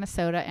had a can of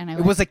soda, and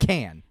It was a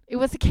can. It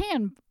was a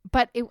can,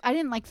 but I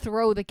didn't like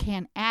throw the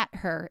can at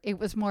her. It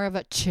was more of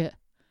a ch.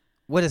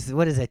 What is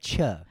a ch?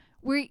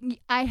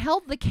 I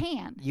held the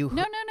can.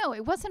 No.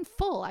 It wasn't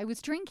full. I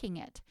was drinking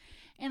it.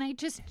 And I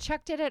just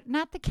chucked it at,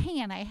 not the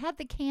can. I had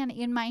the can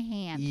in my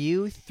hand.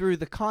 You threw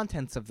the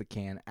contents of the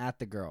can at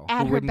the girl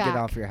At who her wouldn't back. get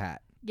off your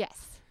hat.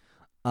 Yes.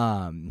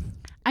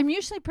 I'm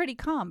usually pretty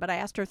calm, but I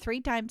asked her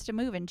 3 times to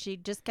move, and she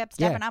just kept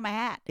stepping on my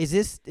hat. Is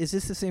this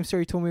the same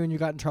story you told me when you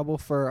got in trouble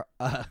for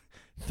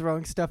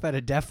throwing stuff at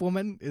a deaf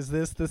woman? Is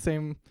this the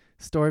same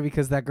story?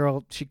 Because that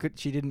girl, she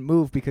didn't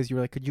move because you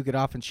were like, could you get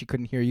off? And she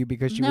couldn't hear you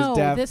because she was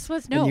deaf.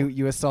 And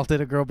you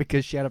assaulted a girl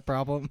because she had a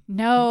problem.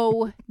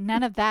 No,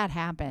 none of that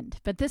happened.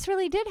 But this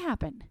really did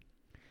happen.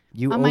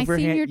 You on my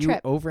senior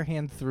trip.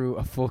 overhand threw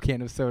a full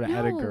can of soda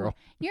at a girl.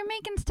 You're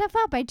making stuff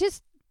up. I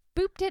just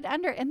booped it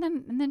under, and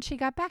then she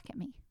got back at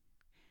me.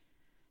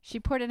 She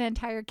poured an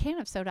entire can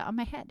of soda on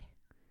my head.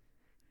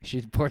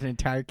 She poured an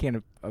entire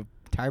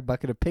entire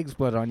bucket of pig's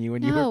blood on you,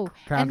 and you were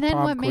crowned and then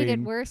prom what queen. made it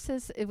worse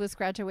is it was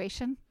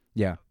graduation.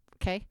 Yeah.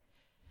 Okay.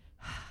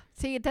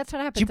 See, that's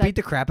what happens. Did you beat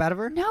the crap out of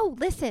her? No,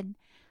 listen.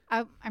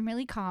 I'm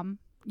really calm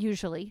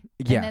usually.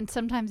 Yeah. And then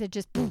sometimes it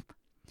just. Poof.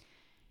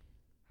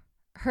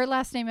 Her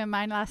last name and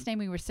my last name,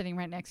 we were sitting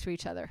right next to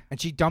each other.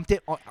 And she dumped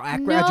it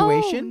at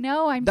graduation?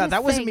 No, I'm just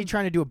that wasn't saying. me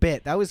trying to do a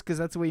bit. That was because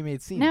that's the way you made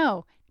it seem.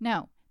 No.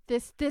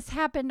 This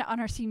happened on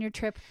our senior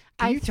trip.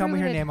 Can you tell me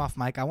her name off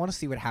mic? I want to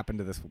see what happened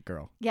to this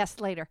girl. Yes,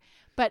 later.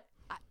 But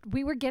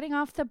we were getting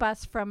off the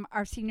bus from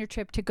our senior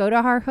trip to go to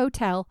our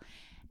hotel,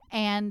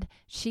 and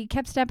she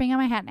kept stepping on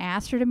my hat, and I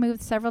asked her to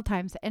move several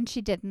times, and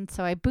she didn't.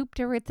 So I booped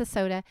her with the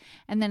soda.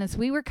 And then as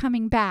we were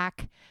coming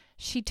back,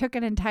 she took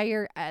an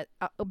entire,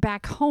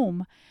 back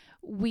home,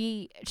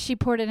 she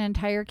poured an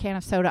entire can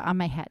of soda on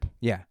my head.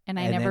 Yeah. And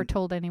I never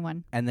told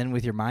anyone. And then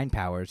with your mind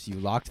powers, you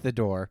locked the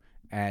door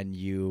and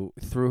you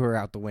threw her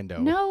out the window.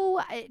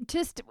 No,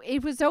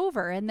 it was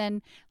over. And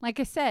then, like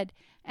I said,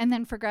 and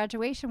then for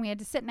graduation, we had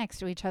to sit next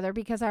to each other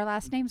because our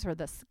last names were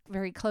this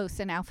very close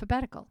and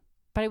alphabetical.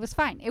 But it was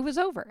fine. It was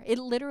over. It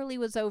literally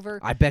was over.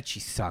 I bet she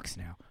sucks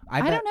now.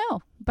 I don't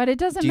know, but it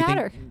doesn't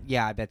matter.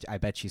 I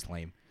bet she's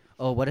lame.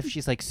 Oh, what if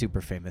she's like super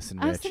famous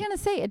and rich? I was going to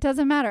say, it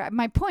doesn't matter.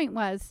 My point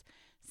was,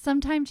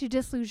 sometimes you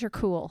just lose your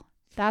cool.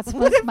 That's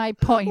what's my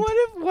point.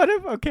 What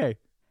if, okay.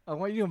 I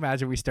want you to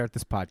imagine we start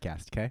this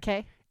podcast, okay?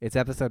 Okay. It's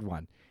episode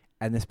 1.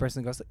 And this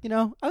person goes,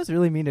 I was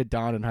really mean to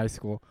Dawn in high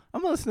school.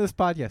 I'm going to listen to this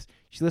podcast.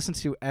 She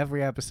listens to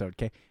every episode,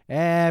 okay?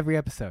 Every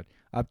episode.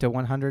 Up to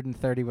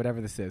 130, whatever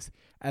this is.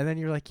 And then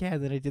you're like, yeah,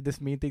 then I did this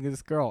mean thing to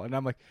this girl. And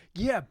I'm like,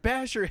 yeah,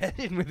 bash her head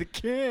in with a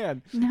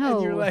can. No.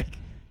 And you're like,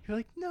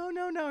 no.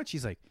 And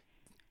she's like,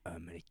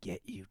 I'm going to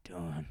get you,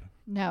 Dawn.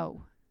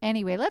 No.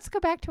 Anyway, let's go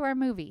back to our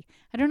movie.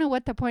 I don't know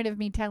what the point of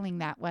me telling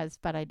that was,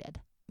 but I did.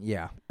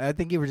 Yeah. I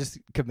think you were just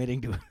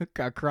committing to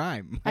a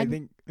crime. I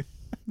think.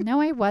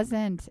 No, I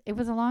wasn't. It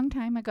was a long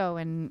time ago.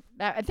 And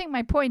I think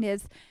my point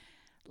is,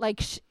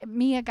 like,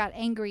 Mia got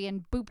angry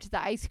and booped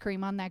the ice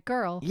cream on that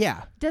girl.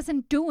 Yeah.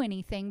 Doesn't do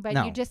anything, but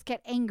No. you just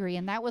get angry.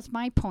 And that was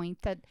my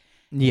point, that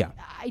yeah,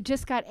 I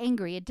just got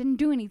angry. It didn't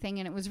do anything,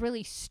 and it was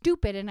really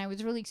stupid, and I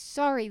was really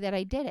sorry that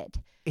I did it.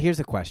 Here's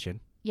a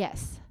question.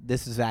 Yes.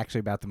 This is actually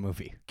about the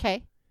movie.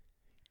 Okay.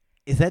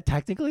 Is that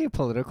technically a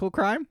political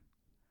crime?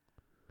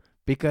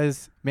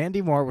 Because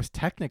Mandy Moore was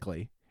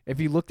technically, if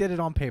you looked at it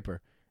on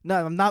paper,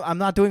 no, I'm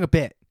not doing a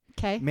bit.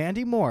 Okay.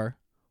 Mandy Moore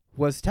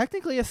was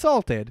technically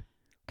assaulted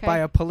by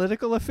a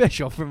political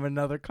official from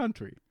another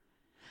country.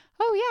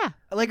 Oh yeah.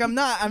 Like I'm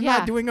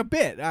not doing a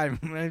bit.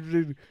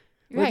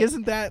 Right.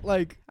 Isn't that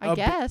like? I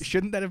guess.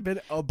 Shouldn't that have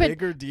been a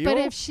bigger deal? But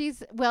if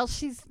she's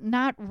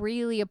not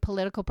really a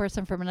political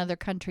person from another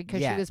country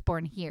because she was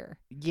born here.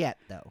 Yet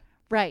though.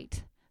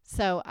 Right.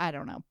 So I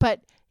don't know,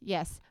 but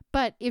yes.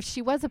 But if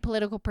she was a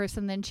political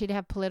person, then she'd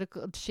have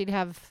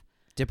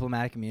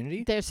diplomatic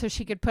immunity there, so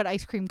she could put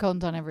ice cream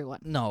cones on everyone.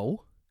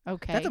 No.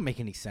 Okay. That doesn't make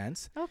any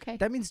sense. Okay.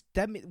 That means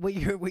what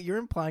you're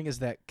implying is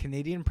that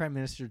Canadian Prime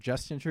Minister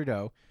Justin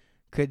Trudeau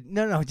could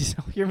just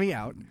hear me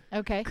out.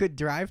 Okay. Could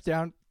drive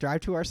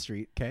to our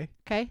street, okay?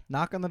 Okay.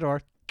 Knock on the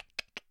door.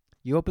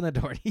 You open the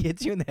door and he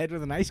hits you in the head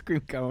with an ice cream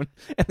cone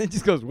and then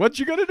just goes, "What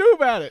you gonna do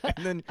about it?"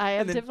 And then I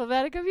have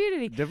diplomatic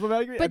immunity. But and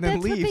then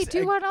that's leaves what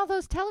they do on all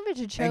those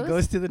television shows. And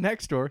goes to the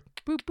next door.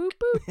 Boop boop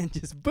boop. And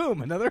just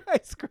boom, another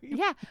ice cream.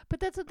 Yeah, but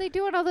that's what they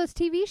do on all those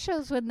TV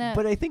shows when the.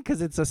 But I think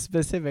because it's a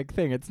specific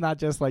thing, it's not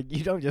just like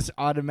you don't just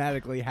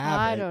automatically have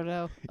it. I don't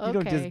know.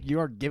 Okay. You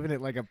aren't giving it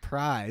like a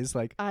prize.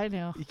 Like I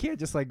know. You can't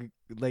just like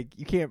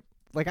you can't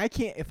I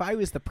can't if I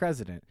was the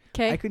president.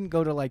 Okay. I couldn't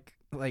go to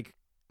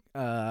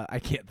I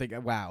can't think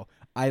of, wow.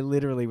 I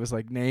literally was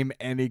like, name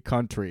any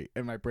country.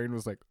 And my brain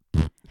was like,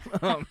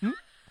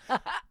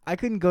 I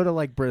couldn't go to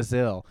like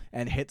Brazil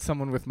and hit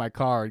someone with my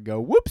car and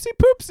go whoopsie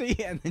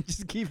poopsie and then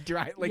just keep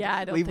driving.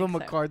 Leave them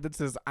a card that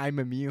says I'm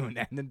immune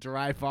and then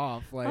drive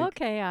off. Like,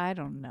 okay, I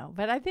don't know.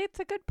 But I think it's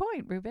a good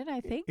point, Ruben. I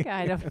think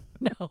I don't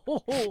know.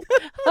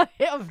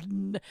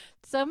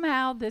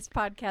 Somehow this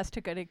podcast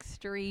took an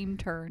extreme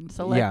turn.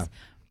 So let's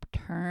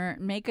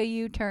make a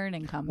U-turn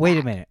and come back. Wait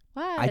a minute.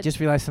 What? I just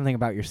realized something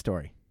about your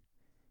story.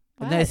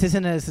 What? No, this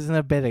isn't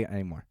a bit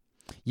anymore.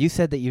 You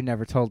said that you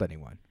never told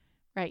anyone.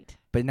 Right.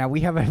 But now we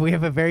have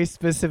a very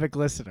specific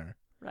listener.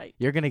 Right.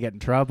 You're gonna get in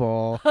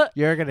trouble.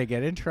 You're gonna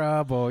get in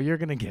trouble. You're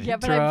gonna get Yeah, in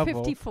but trouble.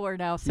 I'm 54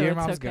 now, so Your it's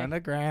mom's okay. gonna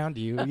ground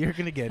you. You're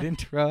gonna get in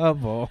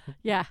trouble.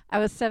 Yeah, I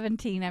was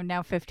 17. I'm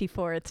now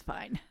 54. It's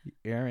fine.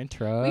 You're in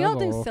trouble. We all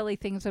do silly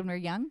things when we're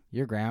young.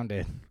 You're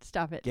grounded.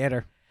 Stop it. Get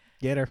her.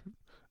 Get her.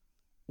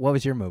 What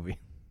was your movie?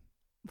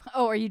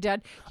 Oh, are you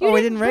done? Oh,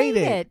 I didn't didn't rate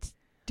it.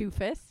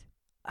 Doofus.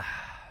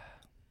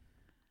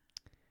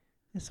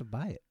 Yes, I'll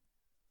buy it.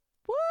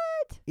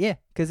 What? Yeah,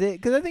 because I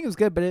think it was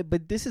good,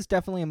 but this is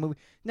definitely a movie.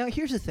 Now,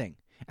 here's the thing,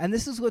 and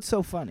this is what's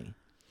so funny,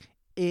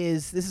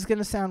 is this is going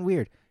to sound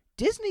weird.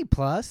 Disney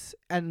Plus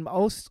and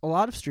a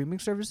lot of streaming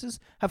services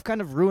have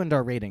kind of ruined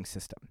our rating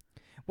system.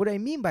 What I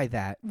mean by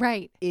that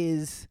Right.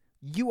 is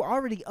you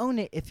already own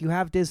it if you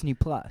have Disney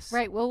Plus.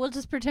 Right. Well, we'll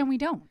just pretend we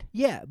don't.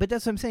 Yeah, but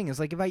that's what I'm saying. Is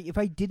like if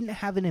I didn't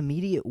have an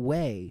immediate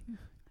way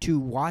to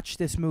watch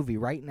this movie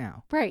right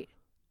now, Right.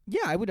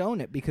 yeah, I would own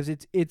it because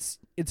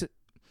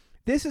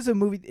this is a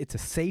movie. It's a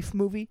safe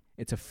movie.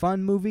 It's a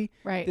fun movie.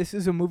 Right. This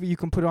is a movie you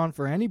can put on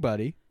for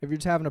anybody. If you're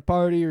just having a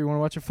party or you want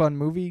to watch a fun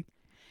movie.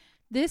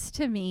 This,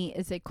 to me,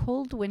 is a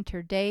cold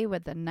winter day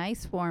with a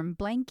nice warm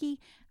blankie,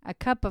 a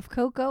cup of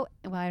cocoa.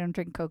 Well, I don't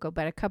drink cocoa,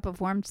 but a cup of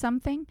warm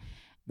something.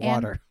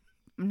 Water.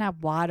 And, not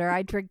water.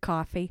 I drink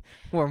coffee.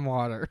 Warm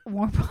water.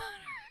 Warm water.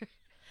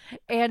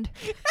 And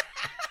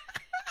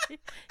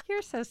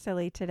you're so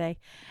silly today.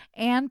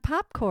 And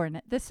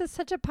popcorn. This is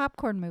such a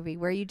popcorn movie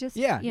where you just,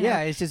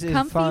 It's just it's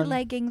comfy fun.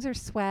 leggings or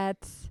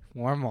sweats.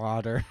 Warm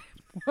water.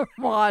 Warm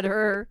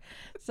water.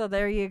 So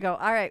there you go.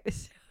 All right.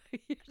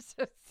 You're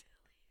so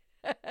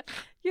silly.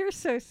 You're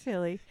so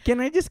silly. Can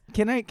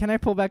I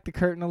pull back the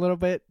curtain a little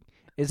bit?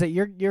 Is that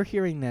you're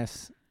hearing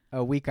this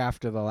a week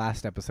after the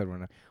last episode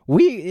went up.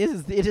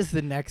 It is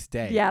the next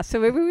day. Yeah, so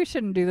maybe we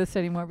shouldn't do this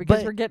anymore because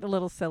But- we're getting a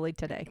little silly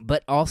today.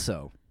 But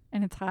also,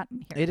 And it's hot in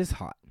here. it is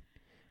hot.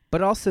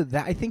 But also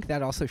I think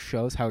that also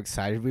shows how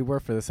excited we were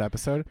for this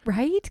episode.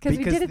 Right? Because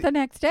we did it the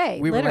next day.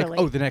 We literally. were like,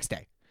 oh, the next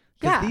day.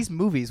 Because Yeah. these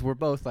movies were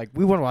both like,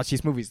 we want to watch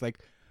these movies. Like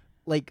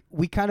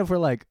we kind of were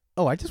like,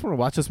 oh, I just want to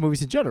watch those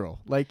movies in general.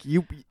 Like it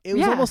was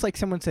Yeah. almost like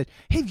someone said,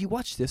 hey, have you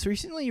watched this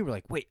recently? You were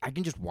like, wait, I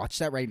can just watch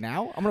that right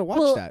now? I'm going to watch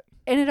Well, that.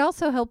 And it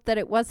also helped that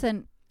it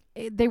wasn't.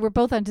 They were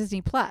both on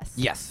Disney Plus.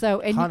 Yes. So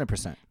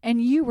 100%.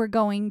 and you were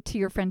going to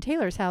your friend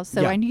Taylor's house,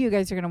 so Yeah. I knew you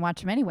guys were going to watch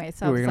them anyway.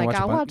 So I We were was gonna like, watch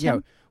a I'll bunch- watch yeah,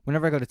 them.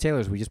 Whenever I go to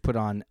Taylor's, we just put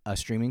on a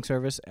streaming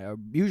service,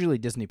 usually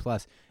Disney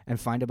Plus, and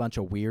find a bunch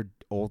of weird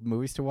old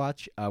movies to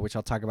watch, which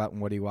I'll talk about in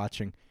What Are You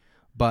Watching.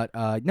 But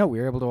no, we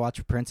were able to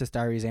watch Princess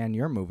Diaries and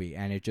your movie,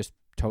 and it just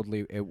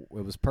totally, it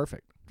was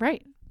perfect.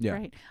 Right. Yeah.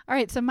 Right. All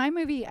right. So my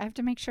movie, I have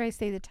to make sure I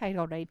say the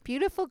title right.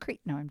 Beautiful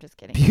No, I'm just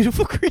kidding.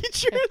 Beautiful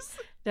creatures.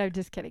 No, I'm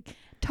just kidding.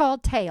 Tall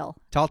Tale.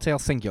 Tall Tale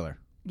singular.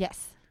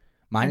 Yes.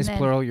 Mine And is then-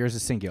 plural, yours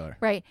is singular.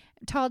 Right.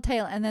 Tall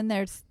Tale. And then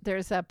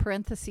there's a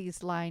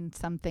parentheses line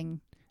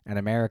something. An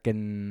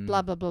American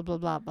Blah, blah, blah, blah,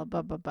 blah, blah,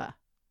 blah, blah, blah.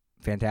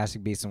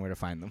 Fantastic Beasts and Where to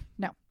Find Them.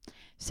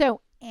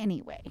 So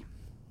anyway,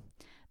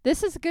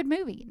 this is a good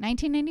movie.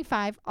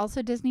 1995,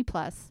 also Disney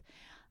Plus.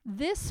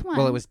 This one.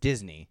 Well, it was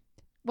Disney.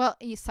 Well,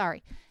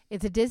 sorry.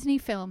 It's a Disney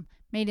film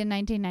made in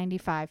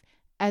 1995.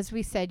 As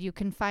we said, you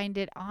can find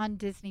it on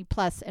Disney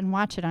Plus and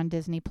watch it on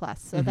Disney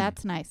Plus. So Mhm.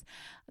 that's nice.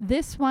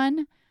 This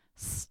one,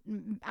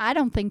 I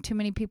don't think too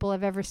many people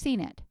have ever seen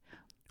it.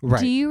 Right.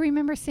 Do you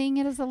remember seeing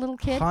it as a little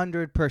kid?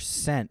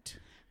 100%.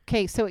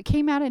 Okay, so it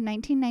came out in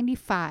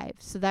 1995.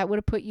 So that would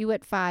have put you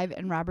at 5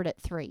 and Robert at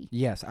 3.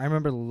 Yes, I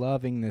remember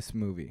loving this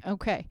movie.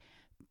 Okay.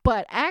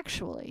 But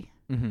actually,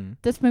 Mm-hmm.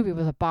 this movie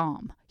was a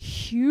bomb.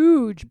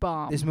 Huge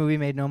bomb. This movie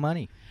made no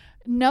money.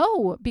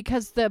 No,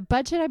 because the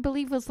budget I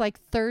believe was like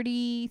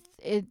 30.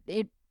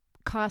 It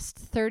cost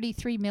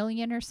 33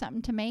 million or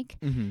something to make.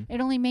 Mm-hmm.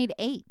 It only made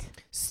 8.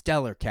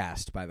 Stellar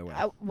cast, by the way.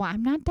 Well,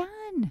 I'm not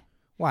done.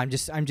 Well, I'm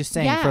just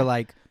saying Yeah. for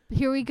like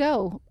Here we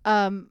go.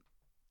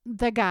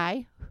 The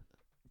guy.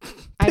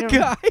 the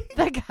guy,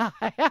 The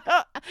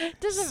guy.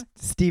 Doesn't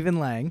Stephen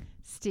Lang.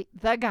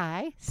 the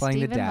guy Playing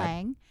the Stephen dad.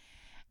 Lang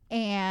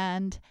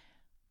and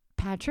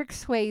Patrick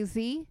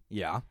Swayze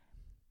Yeah.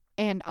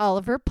 and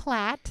Oliver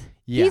Platt.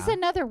 Yeah. He's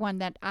another one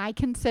that I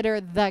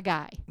consider the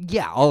guy.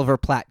 Yeah, Oliver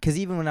Platt. Because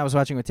even when I was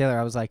watching with Taylor,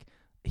 I was like,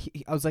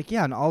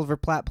 yeah, and Oliver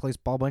Platt plays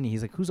Paul Bunyan.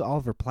 He's like, who's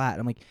Oliver Platt?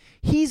 I'm like,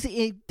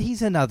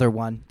 he's another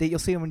one that you'll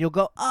see him and you'll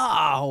go,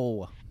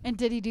 oh. And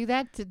did he do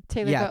that? Did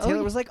Taylor Yeah, go, Taylor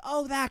oh, was like,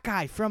 oh, that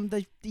guy from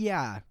the,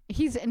 yeah.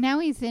 he's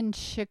in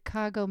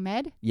Chicago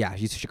Med. Yeah,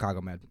 he's a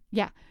Chicago Med.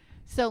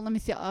 So let me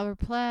see. Oliver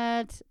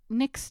Platt,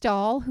 Nick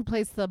Stahl, who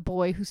plays the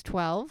boy who's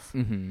 12,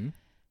 Mm-hmm.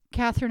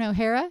 Catherine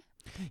O'Hara,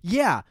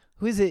 Yeah.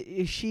 Who is it?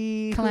 Is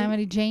she?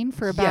 Calamity Jane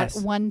for about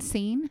Yes. one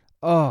scene.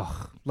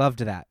 Oh, loved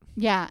that.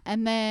 Yeah,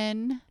 and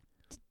then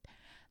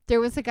there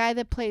was a guy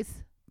that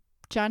plays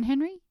John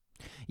Henry.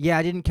 Yeah,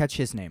 I didn't catch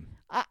his name.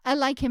 I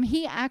like him.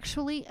 He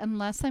actually,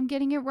 unless I'm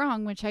getting it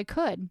wrong, which I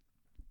could,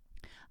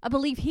 I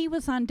believe he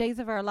was on Days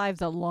of Our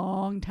Lives a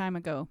long time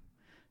ago.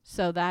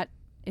 So that,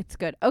 it's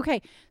good.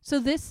 Okay, so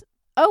this,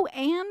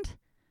 and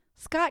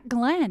Scott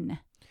Glenn.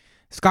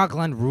 Scott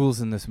Glenn rules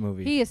in this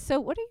movie. He is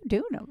so, what are you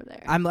doing over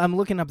there? I'm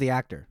looking up the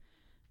actor.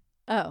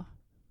 Oh.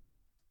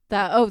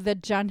 The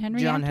John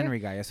Henry John actor? Henry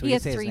guy. Yes, He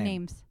has 3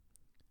 names.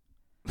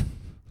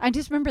 I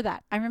just remember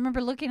that. I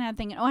remember looking at it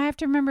thinking, I have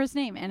to remember his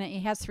name. And he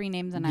has 3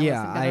 names, and I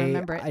wasn't going to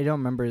remember it. I don't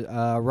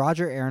remember.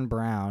 Roger Aaron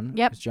Brown.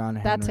 Yep, is John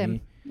Henry. that's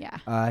him.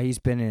 Yeah. He's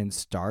been in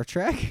Star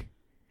Trek.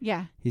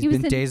 Yeah. He's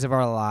been Days of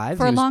Our Lives.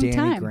 For a long Danny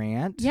time.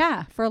 Grant.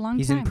 Yeah, for a long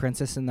He's time. in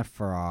Princess and the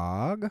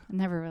Frog. I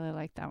never really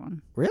liked that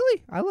one.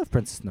 Really? I love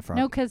Princess and the Frog.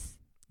 No, because...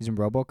 He's in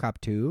RoboCop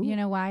 2. You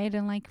know why I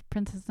didn't like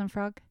Princess and the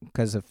Frog?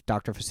 Because of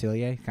Dr.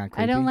 Facilier. Kind of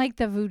creepy. I don't like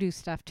the voodoo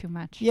stuff too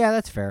much. Yeah,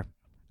 that's fair.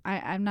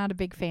 I'm not a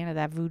big fan of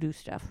that voodoo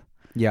stuff.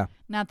 Yeah.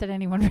 Not that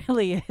anyone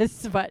really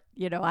is, but,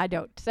 I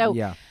don't. So,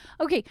 yeah.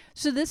 Okay,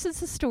 so this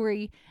is the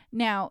story.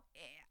 Now,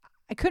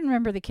 I couldn't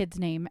remember the kid's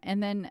name,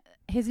 and then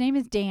his name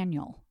is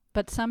Daniel,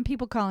 but some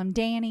people call him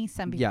Danny,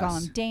 some people call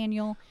him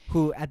Daniel.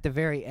 Who, at the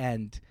very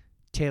end,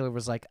 Taylor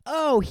was like,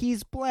 oh,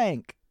 he's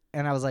blank.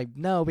 And I was like,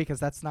 no,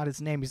 because that's not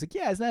his name. He's like,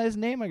 yeah, is that his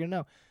name? I go,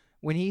 no.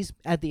 When he's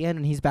at the end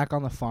and he's back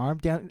on the farm,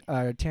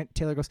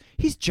 Taylor goes,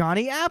 he's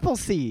Johnny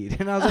Appleseed.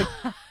 And I was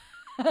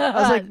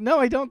like, no,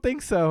 I don't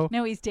think so.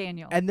 No, he's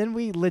Daniel. And then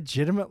we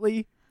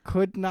legitimately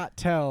could not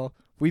tell.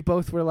 We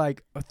both were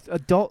like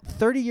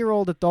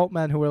 30-year-old adult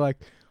men who were like,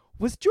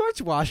 was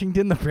George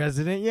Washington the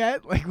president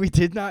yet? Like, we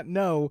did not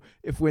know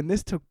if when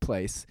this took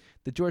place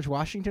that George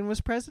Washington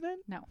was president.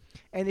 No.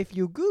 And if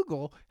you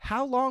Google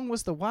how long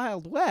was the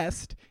Wild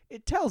West,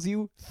 it tells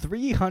you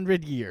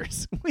 300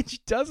 years,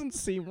 which doesn't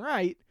seem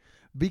right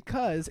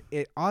because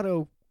it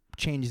auto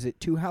changes it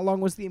to how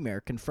long was the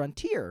American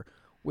frontier,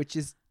 which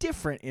is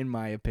different in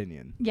my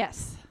opinion.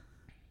 Yes.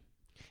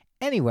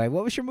 Anyway,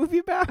 what was your movie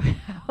about? I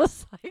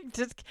was like,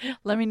 just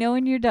let me know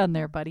when you're done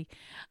there, buddy.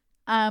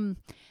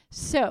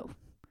 So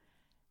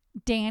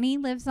Danny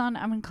lives on,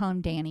 I'm going to call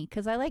him Danny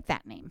because I like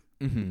that name.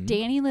 Mm-hmm.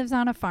 Danny lives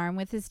on a farm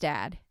with his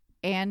dad,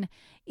 and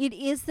it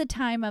is the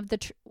time of the,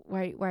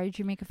 why did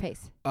you make a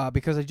face?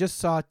 Because I just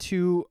saw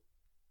 2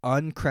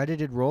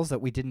 uncredited roles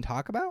that we didn't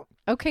talk about.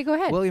 Okay, go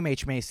ahead. William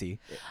H. Macy.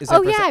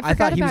 I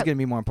thought he was going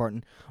to be more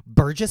important.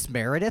 Burgess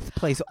Meredith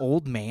plays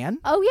Old Man.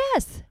 Oh,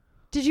 yes.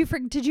 Did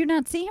you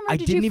not see him, or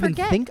did you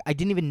forget? I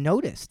didn't even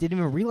notice. Didn't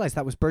even realize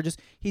that was Burgess.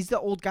 He's the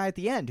old guy at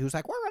the end who's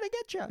like, "We're gonna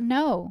get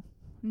you."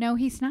 No,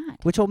 he's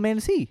not. Which old man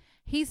is he?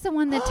 He's the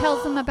one that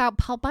tells them about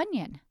Paul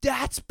Bunyan.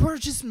 That's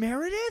Burgess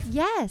Meredith?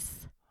 Yes.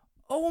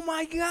 Oh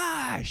my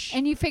gosh!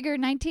 And you figure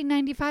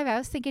 1995. I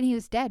was thinking he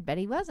was dead, but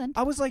he wasn't.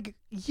 I was like,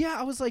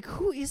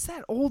 who is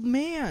that old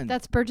man?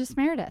 That's Burgess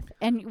Meredith.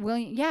 And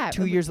William,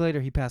 2 years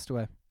later, he passed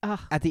away.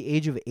 At the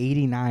age of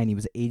 89, he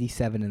was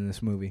 87 in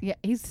this movie. Yeah,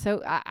 he's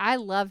so. I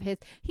love his.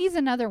 He's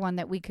another one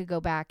that we could go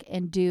back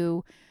and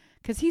do,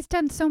 because he's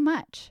done so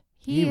much.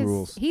 He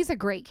rules. He's a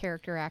great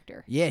character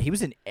actor. Yeah, he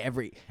was in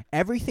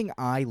everything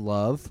I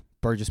love.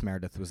 Burgess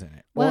Meredith was in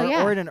it,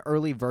 or in an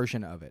early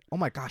version of it. Oh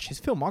my gosh, his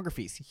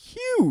filmography is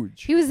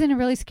huge. He was in a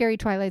really scary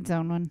Twilight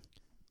Zone one.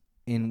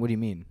 In what do you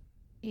mean?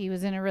 He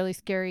was in a really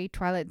scary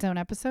Twilight Zone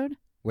episode.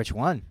 Which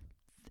one?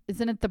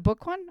 Isn't it the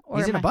book one? Or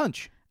he's in a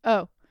bunch.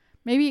 Oh.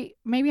 Maybe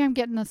I'm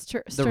getting this.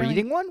 The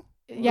reading one?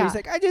 Yeah. He's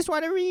like, I just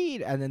want to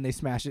read. And then they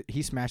smash it.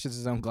 He smashes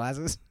his own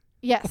glasses.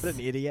 Yes. What an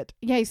idiot.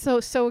 Yeah, he's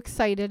so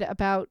excited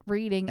about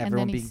reading. Everyone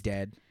and then being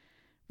dead.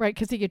 Right,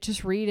 because he could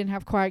just read and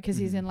have quiet because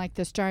he's in like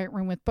this giant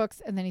room with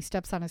books, and then he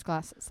steps on his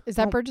glasses. Is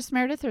that Burgess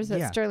Meredith, or is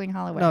that Sterling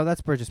Holloway? No,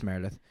 that's Burgess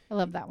Meredith. I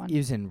love that one. He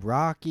was in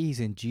Rocky. He's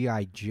in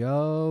G.I.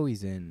 Joe.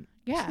 He's in...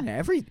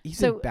 Yeah.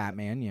 He's in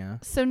Batman, yeah.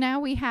 So now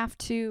we have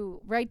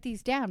to write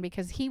these down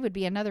because he would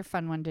be another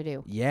fun one to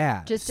do.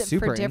 Yeah. Just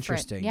super for different.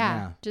 Interesting.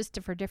 Yeah. Just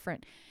for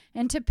different.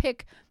 And to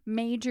pick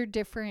major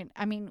different,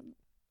 I mean,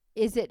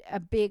 is it a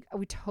big,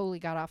 we totally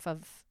got off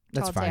of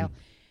Tall Tale.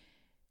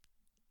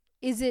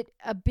 Is it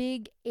a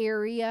big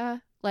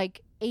area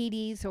like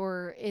 80s,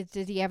 or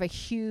does he have a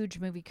huge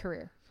movie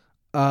career?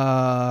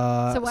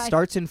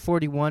 Starts in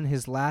 41.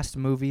 His last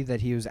movie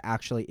that he was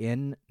actually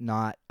in,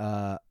 not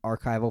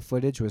archival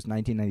footage, was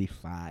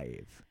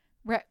 1995.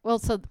 Right. Well,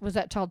 so was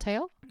that Tall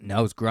Tale? No,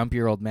 it was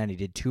Grumpier Old Men. He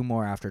did 2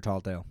 more after Tall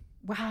Tale.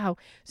 Wow.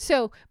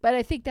 So, but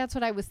I think that's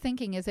what I was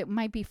thinking, is it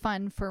might be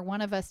fun for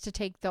one of us to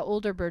take the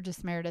older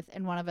Burgess Meredith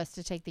and one of us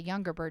to take the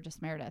younger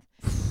Burgess Meredith,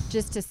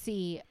 just to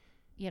see.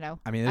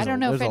 I mean, I don't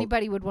know if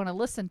anybody would want to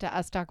listen to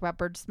us talk about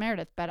Burgess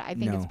Meredith, but I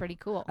think it's pretty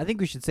cool. I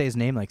think we should say his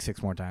name like 6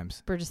 more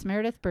times. Burgess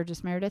Meredith,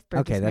 Burgess Meredith,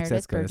 Burgess okay, Meredith,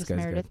 that's good. Burgess that's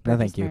Meredith, good. No,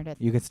 Burgess thank you. Meredith.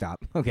 You can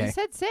stop. Okay. You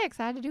said 6.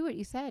 I had to do what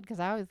you said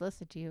because I always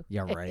listen to you.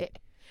 Yeah, right.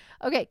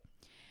 Okay.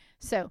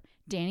 So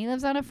Danny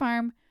lives on a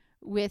farm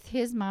with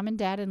his mom and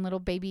dad and little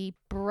baby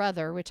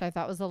brother, which I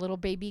thought was a little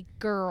baby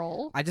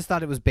girl. I just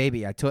thought it was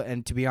baby.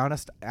 And to be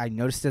honest, I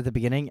noticed it at the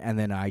beginning, and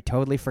then I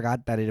totally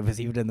forgot that it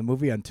was even in the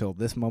movie until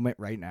this moment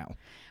right now.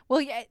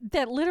 Well, yeah,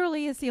 that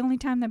literally is the only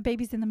time that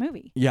baby's in the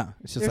movie. Yeah,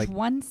 it's just There's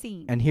one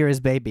scene. And here is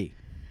baby.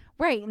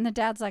 Right, and the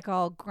dad's like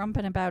all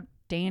grumping about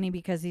Danny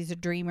because he's a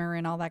dreamer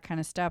and all that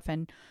kind of stuff,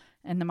 and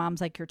the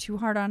mom's like, you're too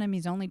hard on him,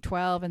 he's only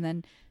 12, and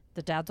then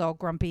the dad's all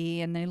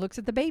grumpy, and then he looks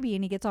at the baby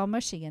and he gets all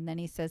mushy, and then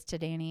he says to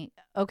Danny,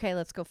 okay,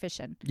 let's go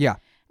fishing. Yeah.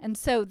 And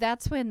so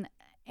that's when,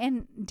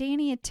 and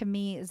Danny to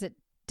me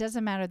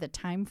doesn't matter the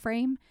time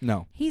frame.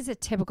 No. He's a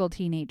typical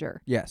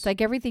teenager. Yes. It's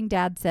like everything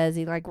Dad says,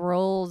 he like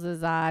rolls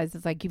his eyes.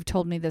 It's like, you've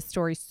told me this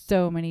story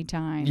so many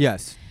times.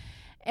 Yes.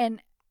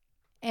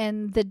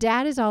 And the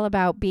dad is all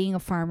about being a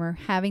farmer,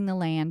 having the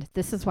land.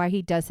 This is why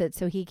he does it,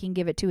 so he can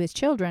give it to his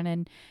children.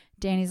 And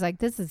Danny's like,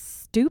 this is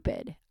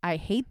stupid. I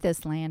hate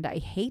this land. I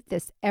hate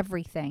this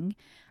everything.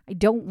 I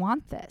don't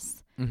want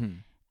this. Mm-hmm.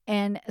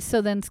 And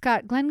so then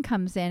Scott Glenn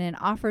comes in and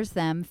offers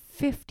them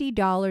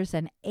 $50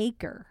 an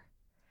acre,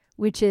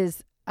 which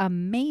is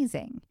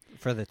amazing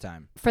For the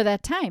time. for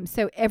that time.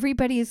 So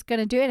everybody's going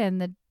to do it.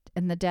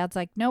 And the dad's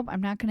like, nope, I'm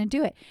not going to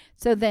do it.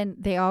 So then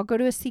they all go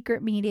to a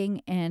secret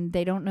meeting, and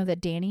they don't know that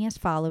Danny has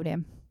followed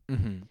him.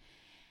 Mm-hmm.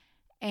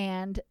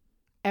 And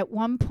at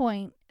one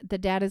point, the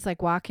dad is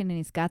like walking, and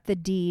he's got the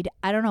deed.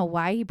 I don't know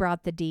why he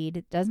brought the deed.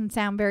 It doesn't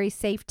sound very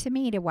safe to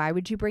me. Why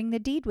would you bring the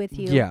deed with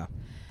you? Yeah.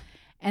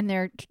 And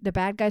the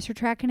bad guys are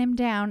tracking him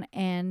down,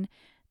 and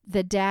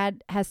the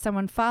dad has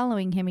someone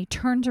following him. He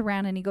turns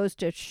around and he goes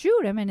to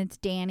shoot him, and it's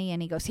Danny,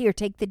 and he goes, here,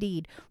 take the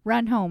deed.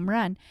 Run home,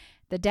 run.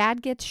 The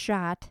dad gets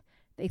shot.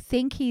 They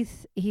think he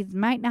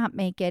might not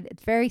make it.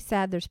 It's very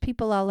sad. There's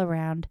people all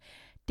around.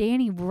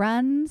 Danny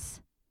runs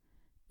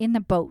in the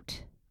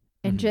boat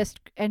and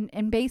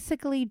and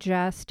basically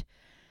just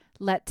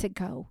lets it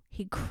go.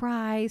 He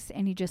cries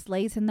and he just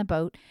lays in the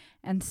boat,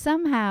 and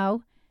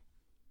somehow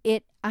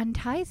it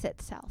unties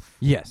itself.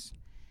 Yes.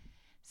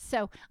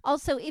 So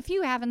also, if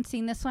you haven't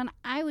seen this one,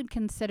 I would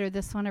consider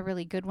this one a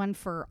really good one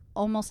for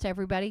almost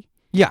everybody.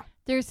 Yeah.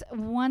 There's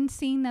one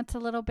scene that's a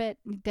little bit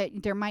that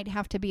there might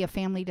have to be a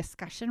family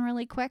discussion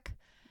really quick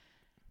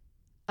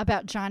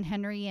about John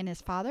Henry and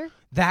his father.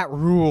 That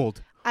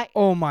ruled.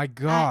 Oh my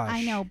gosh.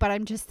 I know, but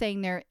I'm just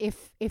saying there,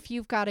 if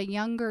you've got a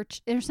younger,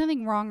 there's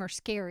nothing wrong or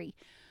scary,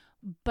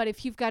 but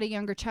if you've got a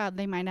younger child,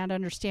 they might not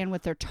understand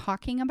what they're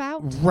talking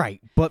about.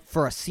 Right. But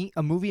for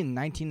a movie in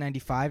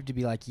 1995 to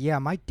be like, yeah,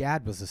 my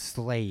dad was a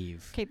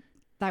slave. Okay.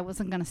 I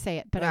wasn't going to say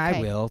it, but okay. I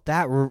will.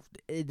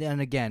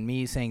 And again,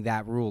 me saying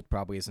that ruled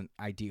probably isn't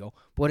ideal.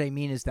 But what I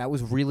mean is that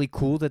was really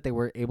cool that they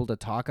were able to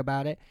talk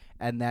about it,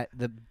 and that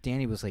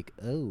Danny was like,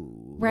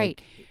 oh. Right.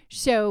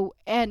 So,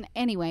 and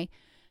anyway,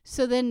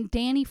 so then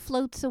Danny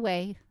floats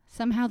away.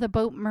 Somehow the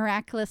boat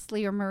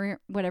miraculously, or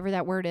whatever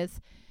that word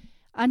is,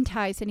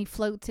 unties, and he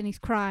floats, and he's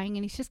crying,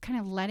 and he's just kind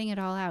of letting it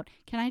all out.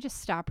 Can I just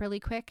stop really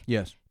quick?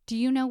 Yes. Do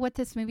you know what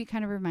this movie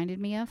kind of reminded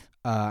me of?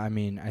 I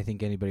mean, I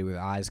think anybody with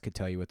eyes could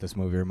tell you what this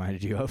movie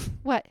reminded you of.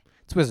 What?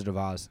 It's Wizard of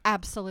Oz.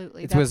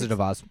 Absolutely. It's Wizard of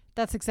Oz.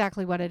 That's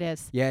exactly what it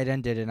is. Yeah, it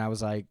ended, and I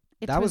was like,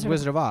 that was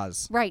Wizard of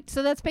Oz. Right.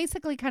 So that's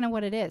basically kind of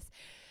what it is.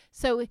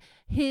 So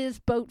his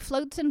boat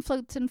floats and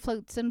floats and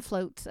floats and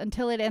floats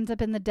until it ends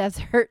up in the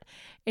desert,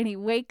 and he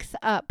wakes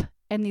up,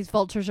 and these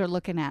vultures are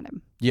looking at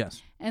him.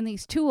 Yes. And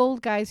these two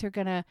old guys are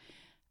going to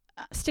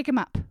stick him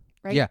up,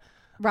 right? Yeah.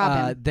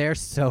 Rob him. They're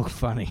so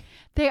funny.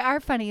 They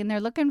are funny, and they're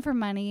looking for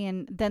money,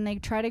 and then they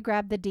try to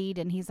grab the deed,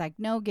 and he's like,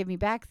 no, give me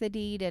back the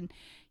deed, and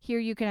here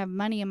you can have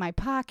money in my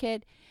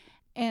pocket.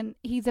 And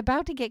he's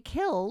about to get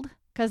killed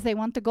because they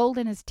want the gold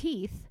in his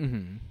teeth.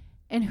 Mm-hmm.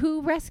 And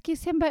who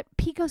rescues him but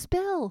Pecos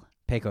Bill?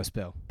 Pecos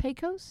Bill.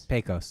 Pecos?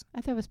 Pecos.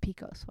 I thought it was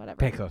Pecos, whatever.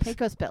 Pecos.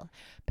 Pecos Bill.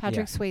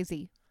 Patrick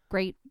Swayze.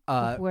 Great.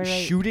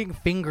 Shooting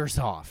fingers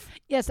off.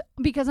 Yes,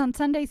 because on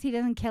Sundays he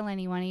doesn't kill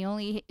anyone. He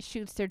only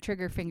shoots their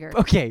trigger finger.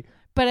 Okay.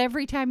 But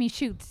every time he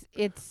shoots,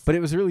 it's... But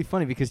it was really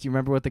funny because you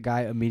remember what the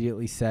guy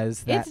immediately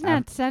says? That it's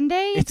not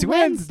Sunday, it's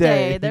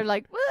Wednesday. They're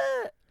like,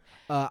 what?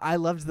 I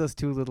loved those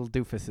two little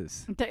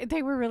doofuses.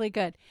 They were really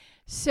good.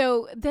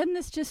 So then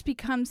this just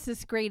becomes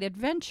this great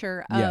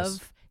adventure of...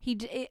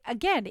 Yes.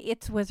 Again,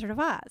 it's Wizard of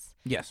Oz.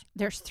 Yes.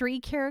 There's 3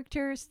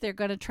 characters. They're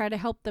going to try to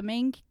help the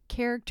main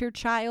character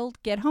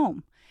child get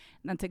home.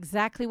 And that's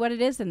exactly what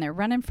it is, and they're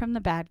running from the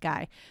bad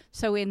guy.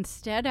 So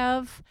instead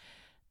of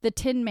the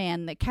Tin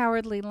Man, the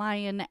Cowardly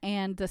Lion,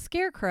 and the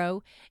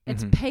Scarecrow,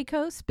 it's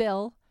Pecos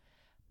Bill,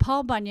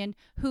 Paul Bunyan,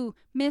 who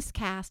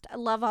miscast. I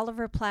love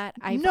Oliver Platt.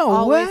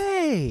 No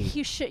way.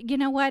 You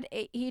know what?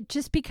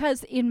 Just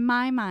because in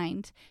my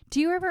mind, do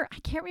you ever? I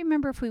can't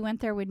remember if we went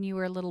there when you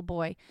were a little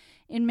boy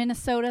in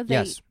Minnesota.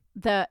 Yes.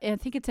 I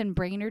think it's in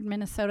Brainerd,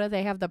 Minnesota.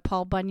 They have the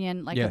Paul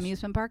Bunyan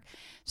amusement park.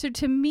 So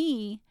to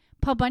me,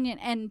 Paul Bunyan,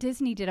 and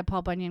Disney did a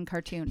Paul Bunyan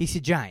cartoon. He's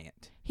a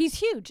giant. He's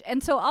huge,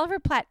 and so Oliver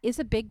Platt is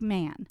a big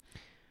man.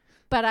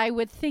 But I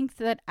would think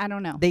that, I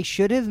don't know. They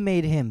should have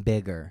made him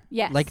bigger.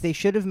 Yes. Like they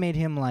should have made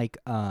him like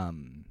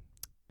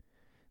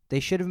they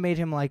should have made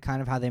him like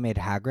kind of how they made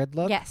Hagrid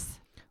look. Yes.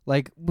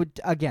 Like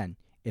again,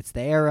 it's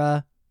the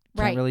era.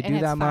 Can't really do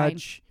that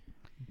much.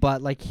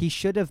 But like he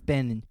should have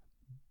been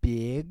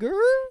bigger?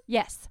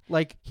 Yes.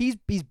 Like he's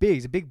big,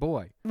 he's a big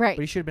boy. Right.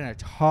 But he should have been a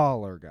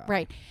taller guy.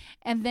 Right.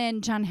 And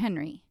then John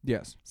Henry.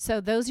 Yes.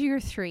 So those are your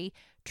 3,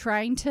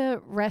 trying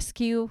to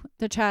rescue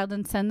the child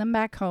and send them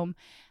back home.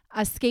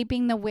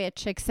 Escaping the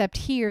witch, except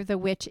here the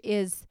witch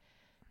is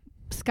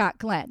Scott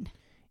Glenn.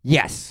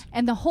 Yes.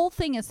 And the whole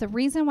thing is the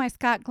reason why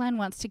Scott Glenn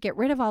wants to get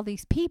rid of all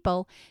these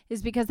people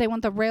is because they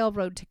want the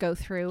railroad to go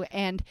through,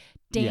 and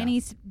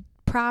Danny's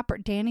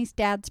Danny's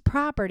dad's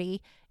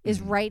property is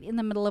Mhm. right in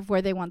the middle of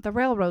where they want the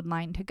railroad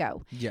line to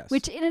go. Yes.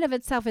 Which in and of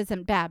itself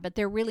isn't bad, but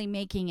they're really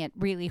making it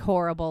really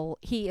horrible.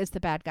 He is the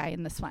bad guy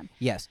in this one.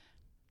 Yes.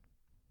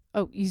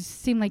 Oh, you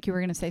seem like you were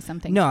going to say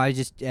something. No, I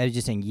was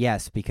just saying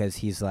yes because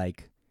he's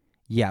like,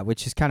 yeah,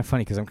 which is kind of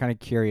funny because I'm kind of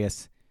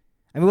curious.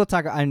 I mean, let's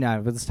talk about it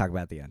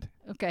at the end.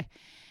 Okay.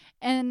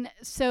 And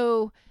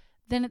so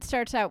then it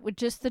starts out with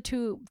just the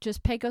two,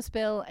 just Pecos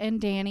Bill and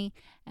Danny,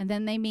 and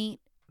then they meet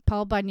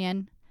Paul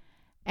Bunyan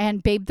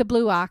and Babe the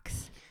Blue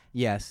Ox.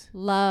 Yes.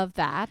 Love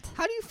that.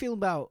 How do you feel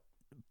about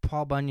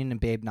Paul Bunyan and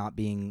Babe not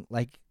being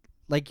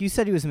like you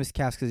said he was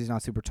miscast because he's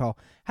not super tall.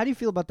 How do you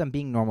feel about them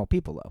being normal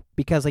people though?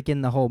 Because like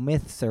in the whole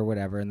myths or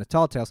whatever in the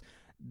Tall Tales,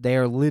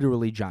 they're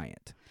literally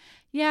giant.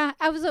 Yeah,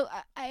 it was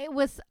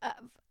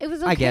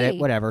okay. I get it.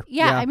 Whatever.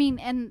 Yeah, I mean,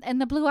 and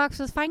the Blue Ox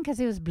was fine because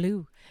he was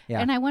blue. Yeah.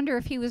 And I wonder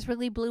if he was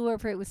really blue or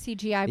if it was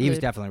CGI blue. He was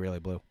definitely really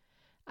blue.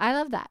 I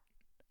love that.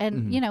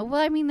 And, Mhm.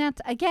 well, I mean,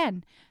 that's,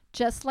 again,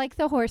 just like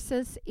the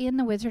horses in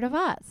The Wizard of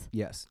Oz.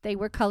 Yes. They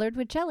were colored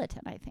with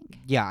gelatin, I think.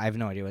 Yeah, I have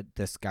no idea what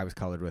this guy was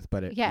colored with,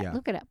 but Yeah,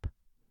 look it up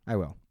I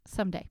will.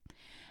 someday.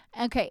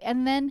 Okay,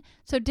 and then,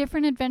 so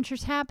different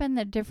adventures happen.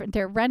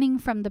 They're running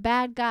from the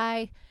bad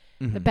guy.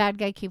 The Mhm. bad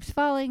guy keeps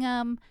following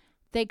them.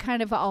 They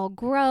kind of all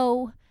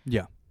grow.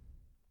 Yeah.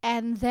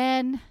 And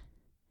then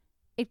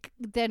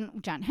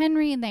John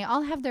Henry, and they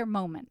all have their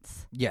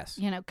moments. Yes.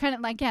 Kind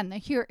of like, again, the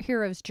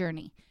hero's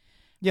journey.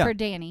 Yeah. For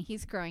Danny,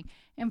 he's growing.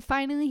 And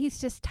finally, he's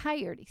just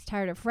tired. He's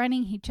tired of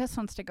running. He just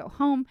wants to go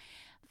home.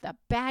 The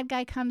bad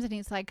guy comes and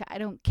he's like, I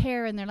don't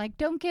care. And they're like,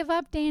 don't give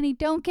up, Danny.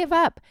 Don't give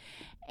up.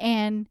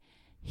 And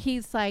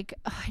he's like,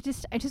 oh, I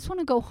just want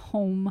to go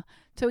home.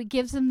 So he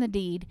gives him the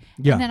deed.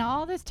 Yeah. And then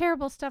all this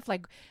terrible stuff,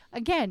 like,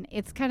 again,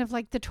 it's kind of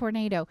like the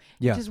tornado.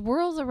 Yeah. It just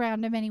whirls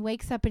around him and he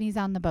wakes up and he's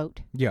on the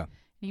boat. Yeah.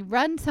 He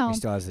runs home. He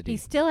still has the He deed.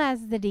 still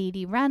has the deed.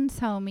 He runs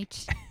home.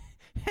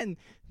 And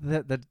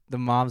the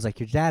mom's like,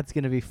 your dad's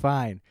gonna be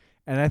fine.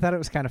 And I thought it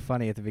was kind of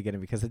funny at the beginning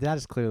because the dad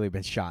has clearly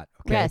been shot.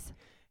 Okay. Yes.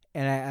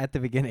 And at the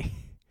beginning,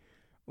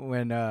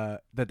 when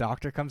the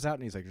doctor comes out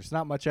and he's like, there's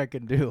not much I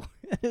can do.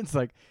 It's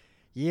like,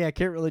 yeah, I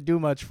can't really do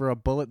much for a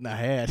bullet in the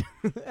head.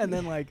 And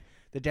then like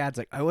the dad's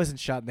like, I wasn't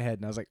shot in the head.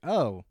 And I was like,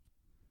 oh,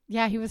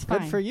 Yeah, he was fine.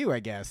 good for you, I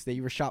guess, that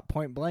you were shot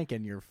point blank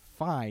and you're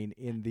fine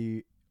in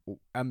the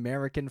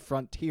American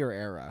frontier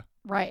era.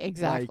 Right,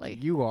 exactly.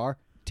 Like, you are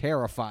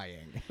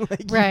terrifying.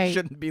 Like, Right. you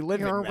shouldn't be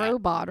living You're a that.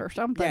 robot or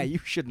something. Yeah, you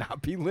should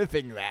not be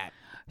living that.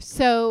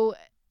 So,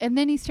 and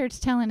then he starts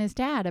telling his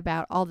dad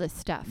about all this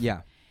stuff.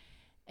 Yeah.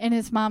 And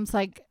his mom's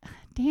like,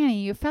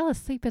 Danny, you fell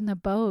asleep in the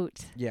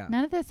boat. Yeah.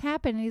 None of this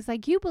happened. And he's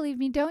like, you believe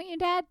me, don't you,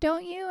 Dad?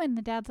 Don't you? And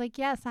the dad's like,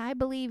 yes, I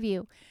believe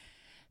you.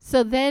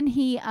 So then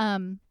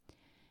Danny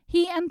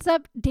ends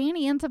up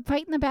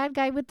fighting the bad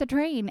guy with the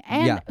train.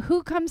 And Yeah.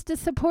 who comes to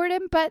support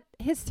him but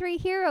his three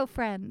hero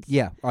friends?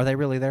 Yeah. Are they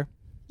really there?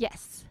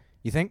 Yes.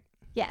 You think?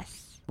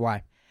 Yes.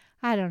 Why?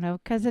 I don't know,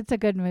 because it's a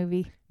good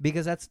movie.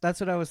 Because that's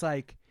what I was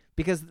like.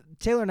 Because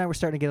Taylor and I were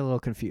starting to get a little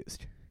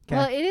confused. 'Kay?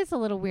 Well, it is a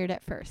little weird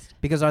at first.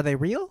 Because are they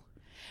real?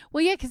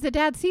 Well, yeah, because the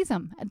dad sees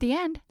him at the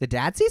end. The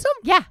dad sees them?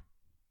 Yeah.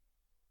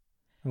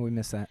 Oh, we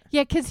missed that.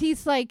 Yeah, because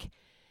he's like,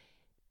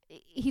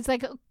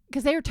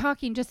 because they were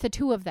talking, just the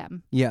two of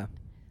them. Yeah.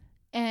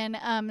 And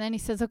then he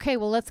says, okay,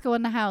 well, let's go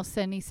in the house.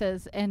 And he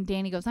says, and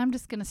Danny goes, I'm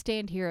just going to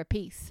stand here at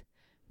peace,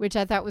 which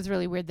I thought was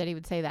really weird that he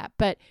would say that.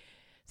 But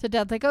so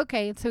Dad's like,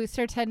 okay. And so he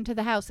starts heading to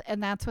the house,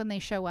 and that's when they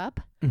show up.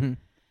 Mm-hmm.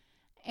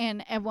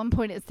 And at one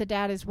point, it's the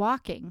dad is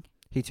walking.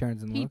 He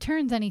turns and He looks.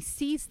 turns and he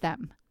sees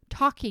them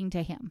talking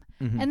to him.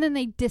 Mm-hmm. And then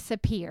they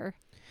disappear.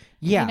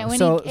 Yeah. You know, and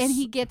so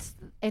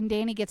and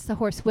Danny gets the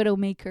horse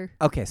Widowmaker.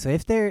 okay. So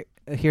if they're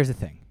here's the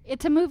thing.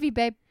 It's a movie,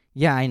 babe.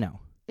 Yeah, I know.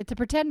 It's a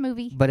pretend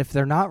movie. But if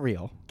they're not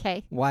real,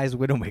 Okay. why is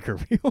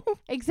Widowmaker real?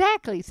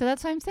 Exactly. So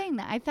that's why I'm saying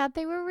that. I thought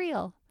they were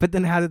real. But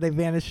then how did they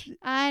vanish?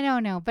 I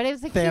don't know. But it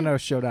was a cute. Thanos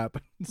showed up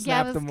and Yeah, I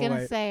snapped was them going to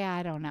away. say,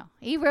 I don't know.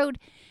 He rode,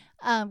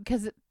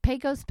 because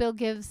Pecos Bill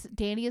gives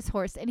Danny his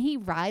horse, and he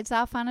rides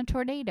off on a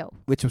tornado,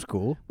 Which was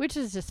cool. which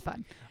is just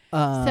fun. So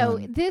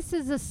Um, this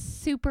is a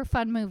super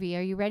fun movie.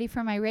 Are you ready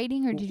for my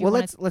rating, or did you well,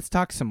 want let's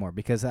talk some more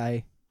because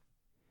I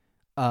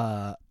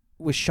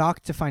was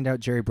shocked to find out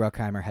Jerry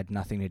Bruckheimer had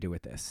nothing to do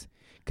with this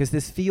because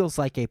this feels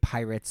like a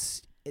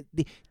Pirates.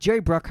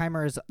 Jerry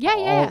Bruckheimer is Yeah,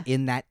 all yeah.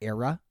 in that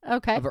era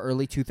Okay. of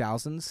early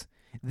 2000s.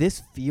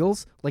 This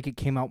feels like it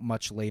came out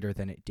much later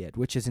than it did,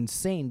 which is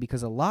insane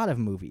because a lot of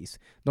movies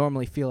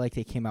normally feel like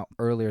they came out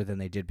earlier than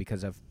they did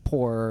because of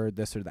poor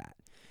this or that.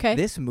 Okay.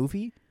 This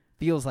movie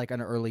feels like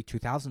an early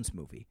 2000s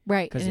movie.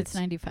 Right. 'cause And it's it's-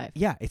 95.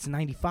 Yeah, it's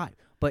 95.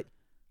 But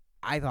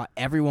I thought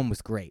everyone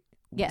was great.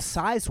 Yes.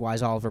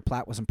 Size-wise, Oliver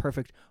Platt wasn't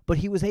perfect, but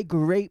he was a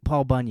great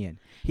Paul Bunyan.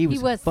 He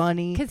was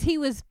funny. Because he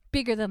was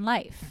bigger than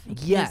life.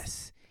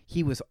 Yes.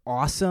 He was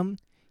awesome.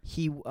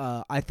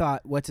 I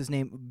thought, what's his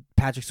name?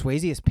 Patrick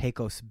Swayze is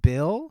Pecos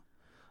Bill.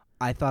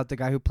 I thought the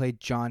guy who played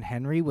John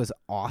Henry was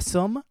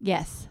awesome.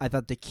 Yes. I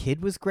thought the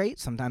kid was great.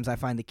 Sometimes I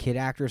find the kid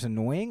actors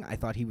annoying. I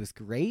thought he was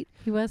great.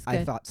 He was good.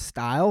 I thought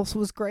Styles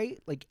was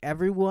great. Like,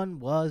 everyone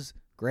was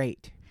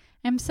great.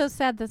 I'm so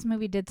sad this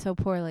movie did so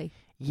poorly.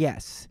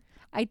 Yes.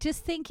 I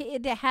just think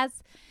it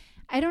has,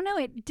 I don't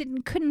know,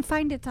 couldn't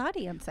find its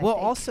audience. I think.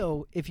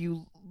 Also,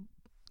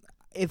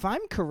 if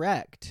I'm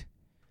correct,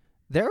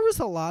 there was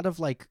a lot of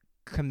like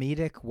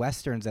comedic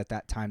westerns at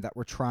that time that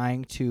were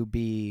trying to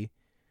be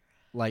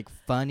like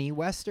funny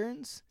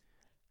westerns,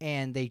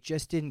 and they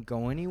just didn't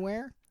go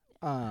anywhere.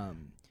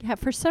 Yeah,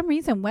 for some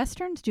reason,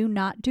 westerns do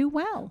not do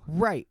well.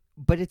 Right,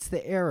 but it's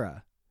the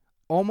era.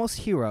 Almost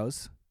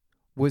Heroes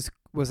was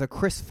a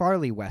Chris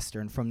Farley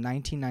western from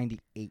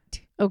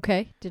 1998.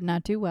 Okay, did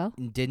not do well.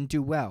 And didn't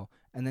do well.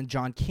 And then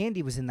John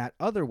Candy was in that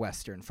other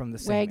western from the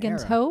same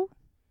Wagons era. Ho?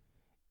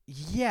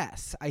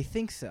 Yes, I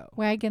think so.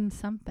 Wagon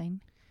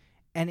something.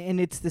 And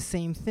it's the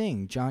same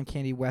thing. John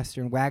Candy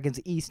western, Wagons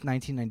East,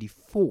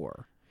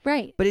 1994.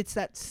 Right. But it's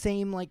that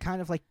same like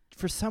kind of like,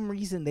 for some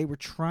reason they were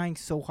trying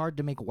so hard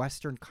to make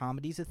western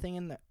comedies a thing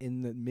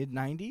in the mid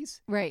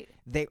 90s. Right.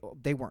 They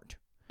weren't.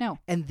 No.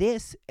 And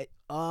this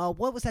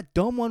what was that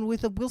dumb one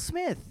with Will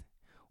Smith?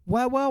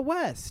 Wild Wild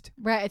West.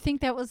 Right. I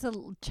think that was a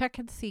check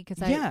and see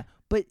Yeah,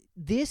 but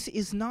this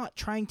is not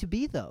trying to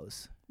be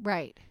those.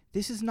 Right.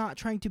 This is not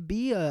trying to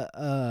be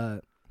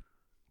a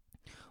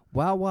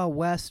Wild Wild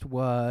West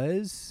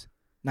was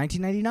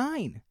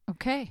 1999.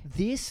 Okay.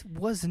 This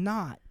was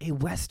not a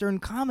western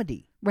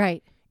comedy.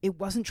 Right. It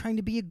wasn't trying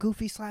to be a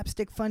goofy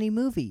slapstick funny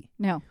movie.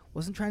 No.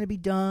 Wasn't trying to be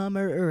dumb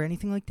or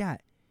anything like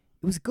that.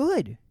 It was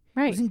good.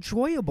 Right. It was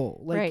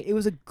enjoyable. Like Right. it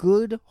was a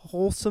good,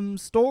 wholesome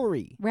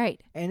story.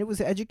 Right. And it was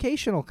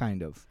educational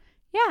kind of.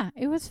 Yeah,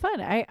 it was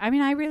fun. I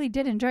mean, I really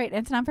did enjoy it.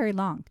 It's not very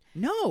long.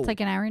 No. It's like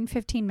an hour and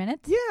 15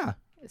 minutes. Yeah.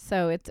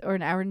 So or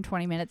an hour and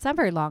 20 minutes. Not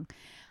very long.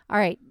 All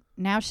right.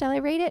 Now shall I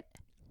rate it?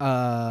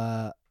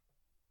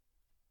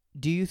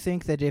 Do you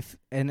think that if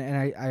and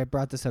I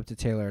brought this up to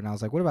Taylor and I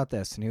was like, what about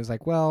this? And he was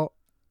like, well,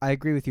 I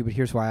agree with you, but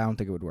here's why I don't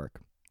think it would work.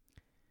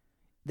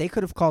 They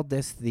could have called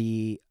this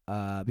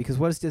because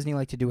what does Disney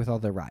like to do with all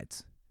their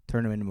rides?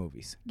 Turn them into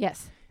movies.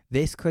 Yes.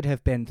 This could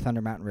have been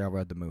Thunder Mountain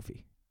Railroad, the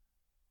movie.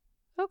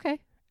 Okay.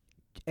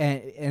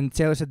 And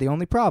Taylor said the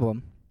only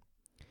problem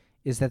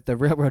is that the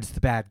railroad's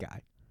the bad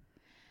guy.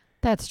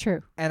 That's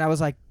true. And I was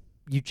like,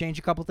 you change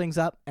a couple things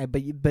up,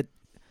 but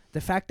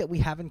the fact that we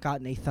haven't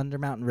gotten a Thunder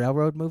Mountain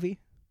Railroad movie,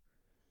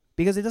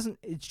 because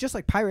it's just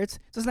like Pirates,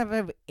 it doesn't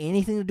have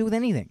anything to do with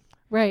anything.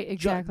 Right,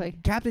 exactly.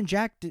 Captain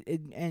Jack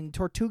and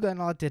Tortuga and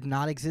all that did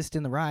not exist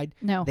in the ride.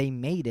 No. They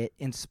made it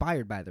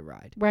inspired by the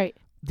ride. Right.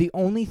 The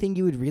only thing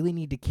you would really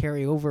need to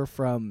carry over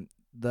from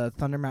the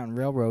Thunder Mountain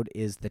Railroad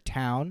is the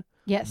town,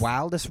 Yes.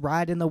 wildest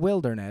ride in the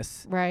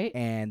wilderness, Right.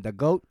 and the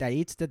goat that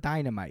eats the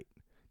dynamite.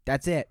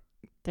 That's it.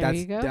 There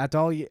you go. That's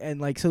all you, and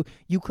like, so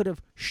you could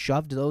have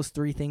shoved those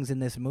three things in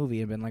this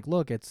movie and been like,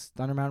 look, it's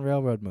Thunder Mountain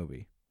Railroad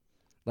movie.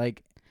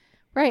 Like,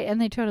 right,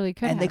 and they totally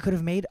could and they could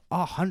have made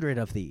 100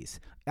 of these.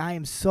 I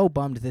am so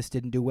bummed this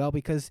didn't do well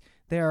because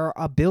there are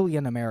a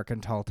billion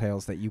American Tall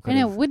Tales that you could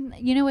I know, have.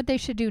 you know what they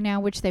should do now,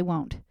 which they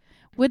won't?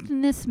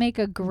 Wouldn't this make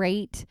a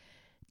great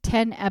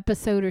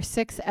 10-episode or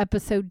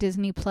 6-episode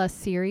Disney Plus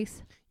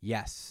series?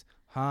 Yes,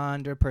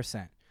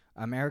 100%.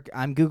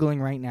 I'm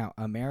Googling right now,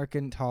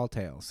 American Tall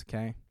Tales,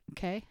 okay?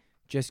 Okay.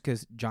 Just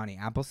because Johnny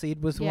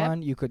Appleseed was Yep.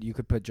 one, you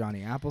could put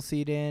Johnny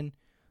Appleseed in.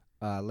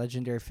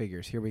 Legendary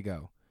figures, here we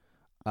go.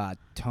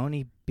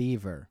 Tony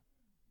Beaver.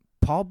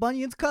 Paul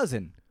Bunyan's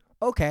cousin.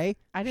 Okay,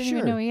 I didn't sure.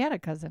 even know he had a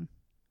cousin.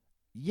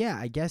 Yeah,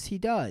 I guess he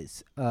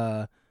does.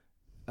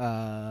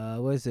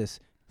 What is this?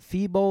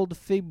 Feebold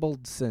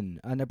Feeboldson,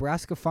 a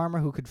Nebraska farmer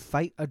who could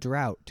fight a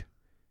drought.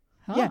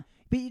 Huh. Yeah,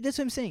 but that's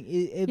what I'm saying.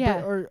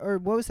 Yeah. Or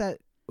what was that?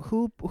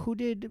 Who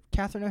did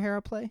Catherine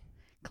O'Hara play?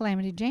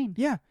 Calamity Jane.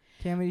 Yeah,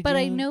 Calamity But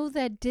Jane. I know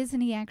that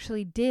Disney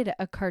actually did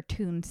a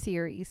cartoon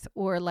series,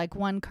 or like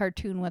one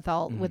cartoon with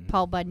with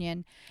Paul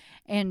Bunyan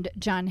and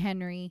John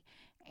Henry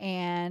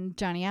and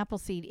Johnny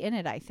Appleseed in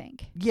it, I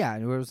think. Yeah,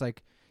 and it was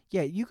like,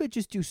 yeah, you could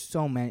just do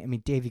so many. I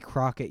mean, Davy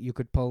Crockett you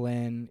could pull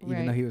in, even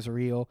Right. though he was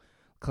real.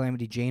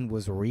 Calamity Jane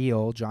was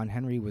real. John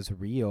Henry was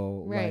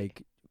real. Right.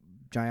 Like,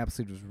 Johnny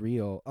Appleseed was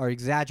real. Or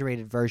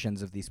exaggerated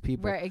versions of these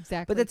people. Right,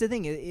 exactly. But that's the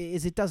thing,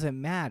 is it doesn't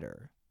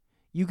matter.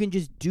 You can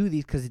just do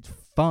these because it's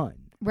fun.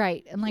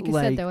 right, and like I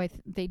like- said, though,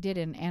 they did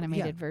an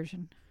animated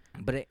version.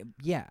 But,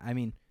 yeah, I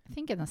mean, I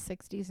think in the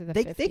 60s or the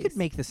they 50s. they could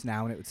make this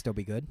now and it would still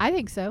be good. I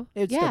think so.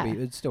 It'd yeah.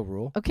 it'd still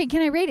rule. Okay,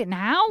 can I rate it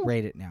now?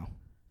 Rate it now.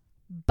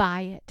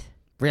 Buy it.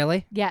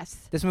 Really?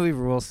 Yes. This movie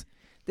rules.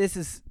 This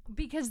is...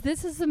 Because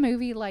this is the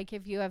movie, like,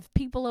 if you have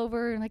people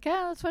over and like,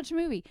 let's watch a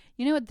movie.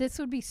 You know what? This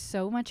would be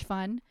so much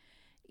fun,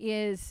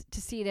 is to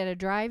see it at a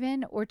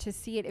drive-in, or to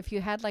see it if you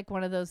had, like,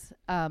 one of those,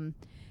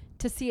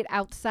 to see it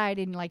outside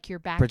in, like, your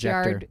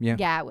backyard. Projector,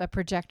 yeah. A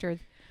projector.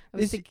 I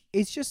was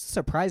It's just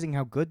surprising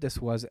how good this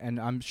was, and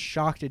I'm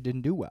shocked it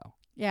didn't do well.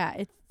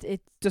 yeah,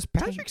 it's Does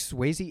Patrick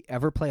Swayze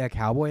ever play a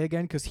cowboy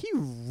again? Because he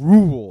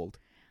ruled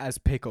as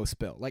Pico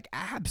Spill. Like,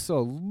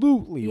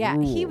 absolutely yeah,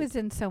 ruled. he was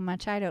in so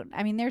much. I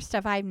mean, there's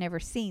stuff I've never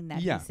seen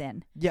that Yeah. he's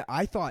in. Yeah,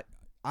 I thought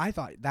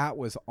that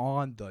was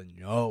on the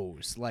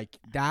nose. Like,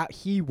 that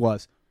he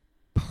was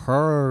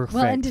perfect.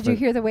 Well, and did you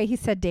hear the way he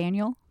said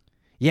Daniel?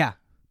 Yeah.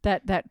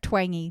 That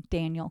twangy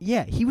Daniel.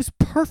 Yeah, he was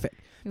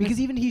perfect. He Because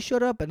was- even he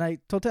showed up and I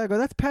told Taylor, I go,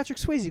 that's Patrick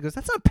Swayze. He goes,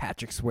 that's not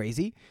Patrick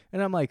Swayze.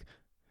 And I'm like,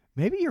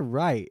 maybe you're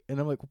right. And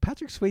I'm like, well,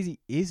 Patrick Swayze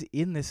is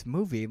in this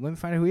movie. Let me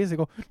find out who he is. I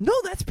go, no,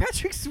 that's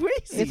Patrick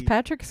Swayze. It's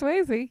Patrick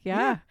Swayze. Yeah.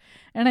 Yeah.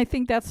 And I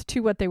think that's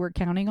too what they were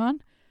counting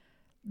on.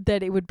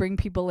 That it would bring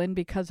people in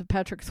because of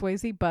Patrick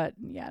Swayze, but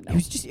yeah, no.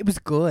 It was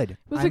good.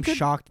 was a I'm good-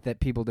 shocked that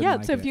people didn't Yeah,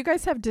 like so it. if you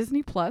guys have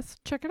Disney Plus,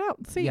 check it out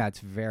and see. Yeah,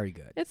 it's very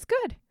good. It's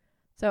good.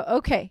 So,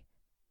 okay.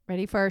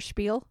 Ready for our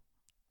spiel?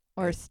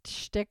 Or Hey.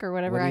 shtick or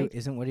whatever.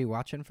 Isn't what are you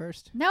watching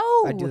first? No.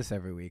 I do this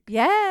every week.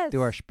 Yes.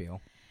 Do our spiel.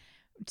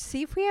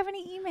 See if we have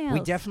any emails.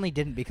 We definitely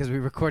didn't because we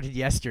recorded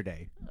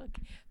yesterday.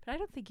 Okay. But I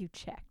don't think you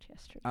checked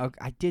yesterday.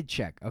 I did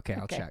check. Okay,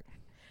 I'll Okay. check.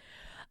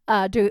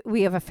 Do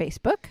we have a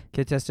Facebook?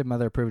 Kid Tested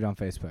Mother Approved on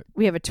Facebook.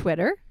 We have a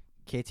Twitter.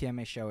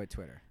 KTMA Show at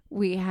Twitter.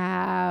 We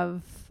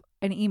have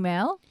an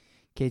email.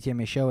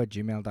 KTMA Show at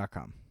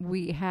gmail.com.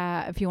 We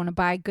have, if you want to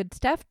buy good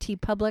stuff,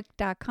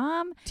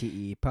 tpublic.com.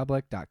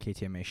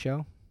 tepublic.ktma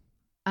show.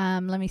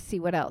 Let me see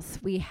what else.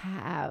 We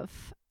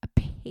have a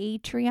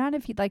Patreon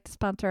if you'd like to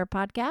sponsor our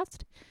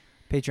podcast.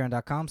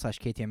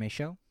 Patreon.com/KTMA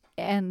Show.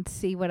 And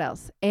see what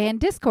else. And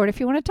Discord if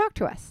you want to talk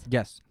to us.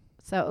 Yes.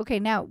 So, okay,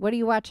 now, what are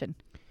you watching?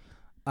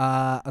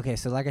 Okay,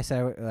 so like I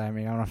said, I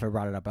mean, I don't know if I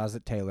brought it up. I was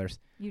at Taylor's.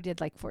 You did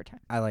like 4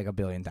 times. I like a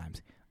billion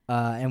times.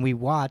 And we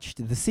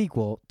watched the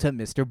sequel to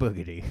Mr.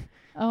 Boogedy.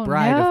 Oh,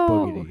 Bride no. of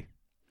Boogedy.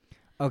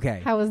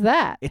 Okay. How was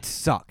that? It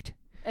sucked.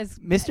 As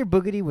Mr.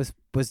 Boogedy was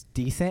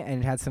decent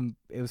and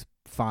it was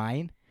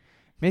fine.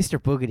 Mr.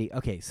 Boogedy.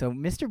 Okay, so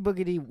Mr.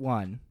 Boogedy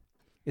 1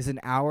 is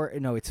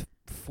it's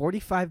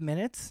 45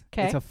 minutes.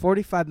 'Kay. It's a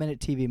 45-minute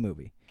TV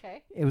movie.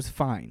 Okay. It was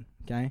fine,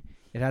 okay?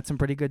 It had some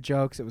pretty good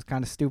jokes. It was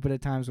kind of stupid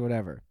at times,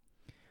 whatever.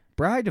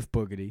 Bride of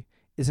Boogedy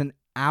is an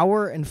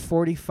hour and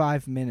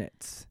 45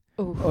 minutes.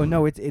 Oh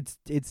no,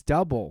 it's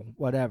double,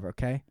 whatever,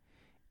 okay?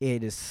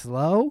 It is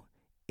slow,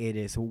 it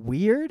is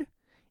weird.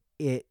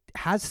 It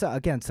has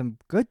some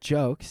good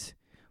jokes,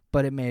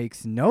 but it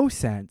makes no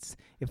sense.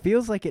 It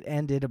feels like it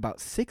ended about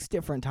 6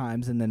 different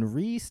times and then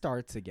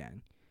restarts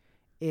again.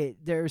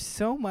 There's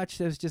so much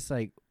that's just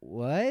like,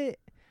 what?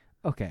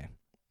 Okay.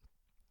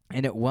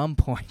 And at one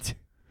point,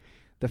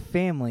 the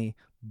family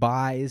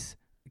buys,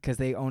 because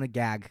they own a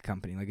gag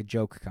company, like a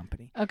joke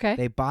company. Okay.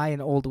 They buy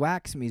an old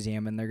wax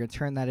museum and they're going to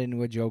turn that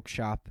into a joke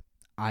shop.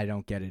 I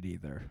don't get it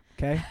either.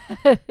 Okay?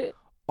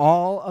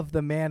 All of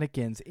the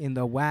mannequins in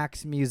the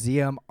wax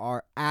museum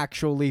are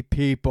actually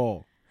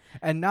people.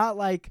 And not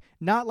like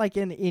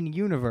in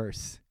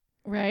universe.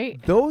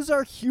 Right. Those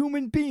are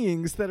human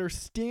beings that are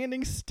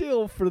standing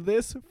still for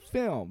this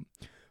film.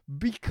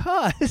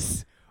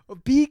 Because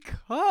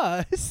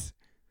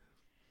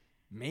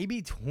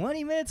maybe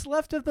 20 minutes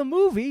left of the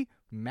movie,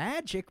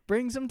 magic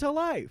brings them to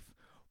life.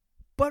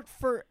 But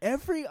for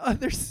every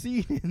other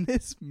scene in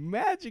this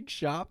magic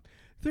shop,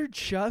 they're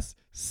just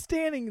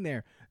standing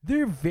there.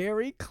 They're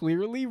very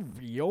clearly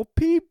real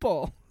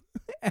people.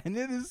 And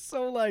it is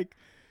so like,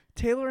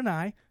 Taylor and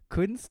I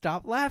couldn't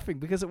stop laughing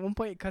because at one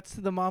point it cuts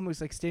to the mom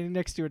who's like standing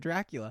next to a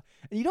Dracula.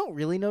 And you don't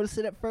really notice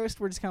it at first.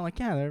 We're just kind of like,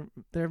 yeah,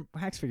 they're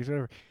wax figures,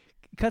 whatever.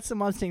 Cuts the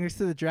mom standing next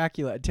to the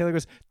Dracula. And Taylor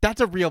goes,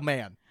 that's a real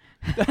man.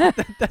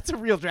 That's a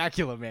real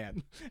Dracula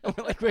man. And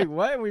we're like, wait,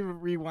 what? And we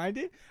rewind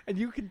it, and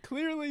you can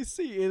clearly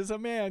see it is a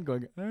man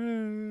going,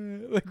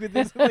 like with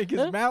this, like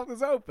his mouth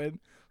is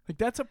open. Like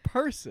that's a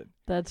person.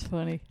 That's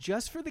funny.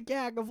 Just for the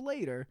gag of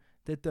later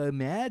that the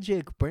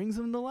magic brings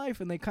them to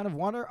life, and they kind of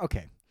wander.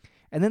 Okay,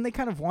 and then they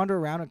kind of wander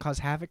around and cause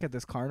havoc at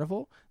this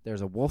carnival.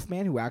 There's a wolf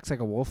man who acts like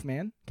a wolf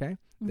man. Okay,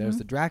 there's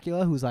the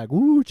Dracula who's like,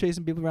 ooh,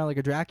 chasing people around like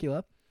a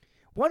Dracula.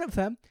 One of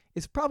them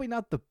is probably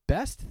not the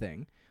best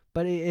thing,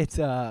 but it's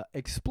a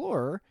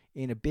explorer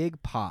in a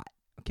big pot,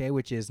 okay,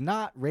 which is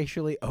not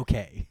racially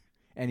okay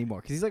anymore.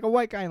 Because he's like a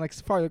white guy in like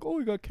safari, like, oh,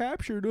 he got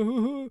captured.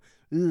 Ugh,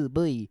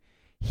 boy.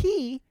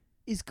 He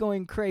is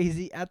going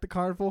crazy at the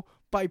carnival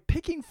by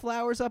picking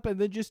flowers up and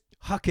then just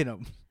hucking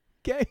them,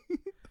 okay?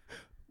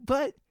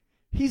 But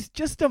he's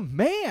just a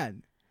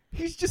man.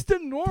 He's just a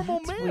normal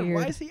That's man. weird.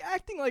 Why is he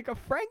acting like a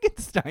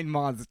Frankenstein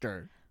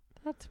monster?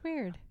 That's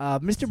weird.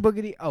 Mr.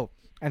 Boogedy,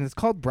 and it's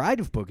called Bride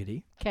of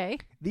Boogedy. Okay.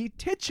 The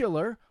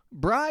titular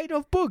Bride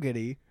of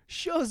Boogedy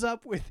shows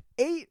up with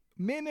 8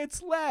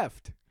 minutes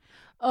left.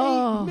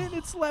 Oh. 8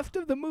 minutes left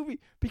of the movie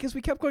because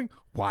we kept going,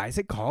 why is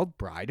it called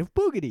Bride of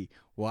Boogedy?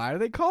 Why are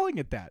they calling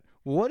it that?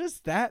 What is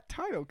that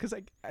title? Because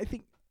I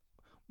think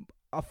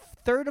a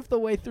third of the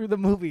way through the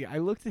movie, I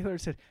looked at her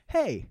and said,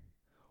 hey,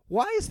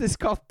 why is this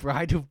called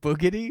Bride of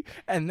Boogedy?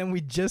 And then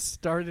we just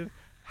started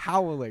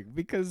howling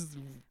because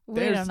We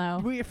don't know.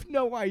 We have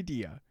no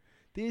idea.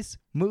 This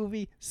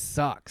movie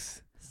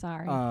sucks.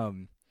 Sorry.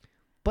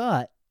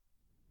 But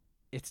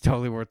it's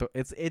totally worth it.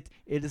 It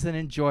is an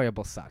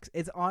enjoyable sucks.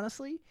 It's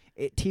honestly,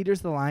 it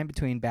teeters the line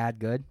between bad,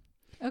 good.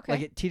 okay.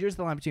 Like it teeters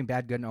the line between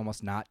bad, good, and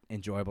almost not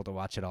enjoyable to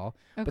watch at all.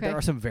 okay. But there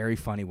are some very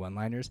funny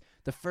one-liners.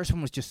 The first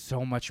one was just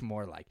so much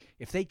more like,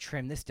 if they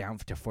trimmed this down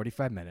to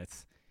 45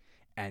 minutes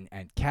and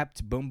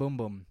kept boom, boom,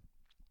 boom,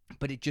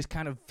 but it just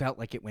kind of felt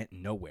like it went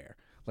nowhere.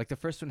 Like the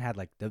first one had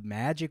like the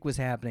magic was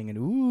happening and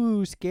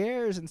ooh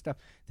scares and stuff.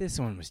 This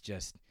one was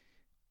just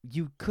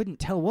you couldn't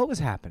tell what was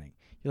happening.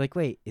 You're like,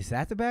 wait, is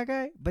that the bad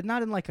guy? But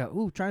not in like a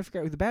trying to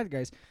figure out who the bad guy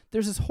is.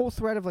 There's this whole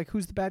thread of like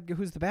who's the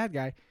bad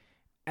guy,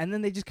 and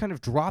then they just kind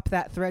of drop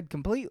that thread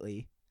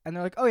completely, and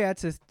they're like, oh yeah,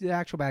 the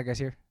actual bad guy's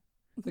here.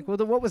 Like, well,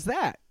 then what was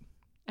that?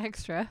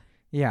 Extra.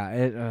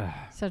 Yeah.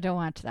 So don't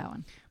watch that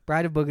one.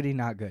 Bride of Boogedy,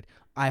 not good.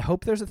 I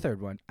hope there's a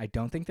third one. I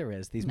don't think there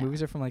is. These No.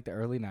 movies are from like the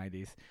early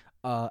 90s.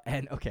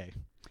 And okay,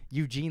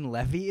 Eugene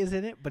Levy is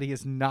in it, but he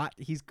is not.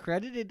 He's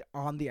credited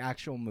on the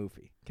actual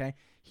movie. Okay,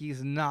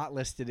 he's not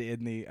listed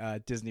in the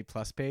Disney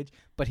Plus page,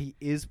 but he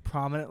is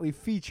prominently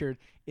featured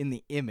in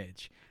the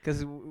image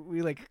because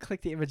we like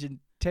click the image and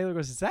Taylor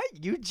goes, "Is that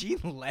Eugene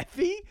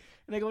Levy?"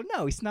 And I go,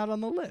 "No, he's not on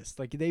the list."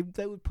 Like they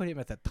would put him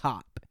at the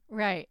top.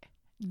 Right.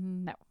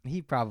 No.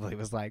 He probably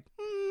was like,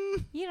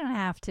 You don't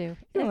have to.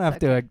 "You don't have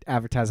to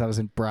advertise I was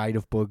in Bride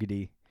of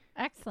Boogedy."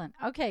 Excellent.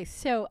 Okay,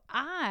 so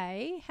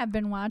I have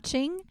been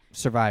watching.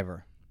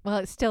 Survivor. Well,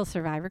 it's still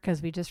Survivor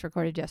because we just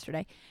recorded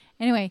yesterday.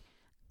 Anyway,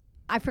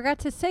 I forgot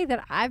to say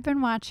that I've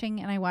been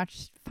watching, and I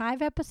watched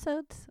 5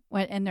 episodes,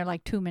 and they're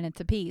like 2 minutes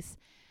apiece.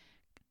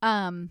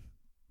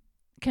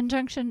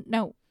 Conjunction.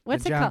 No,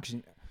 what's it called?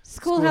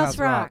 Schoolhouse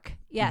Rock.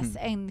 Yes,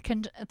 Mm-hmm.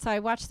 and so I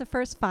watched the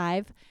first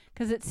 5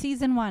 because it's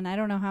season 1. I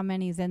don't know how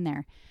many's in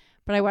there,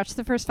 but I watched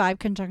the first 5.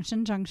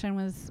 Conjunction Junction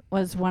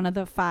was one of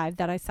the 5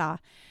 that I saw.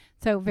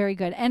 So very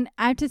good. And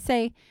I have to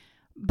say,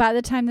 by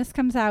the time this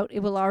comes out,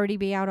 it will already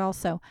be out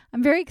also.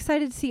 I'm very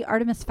excited to see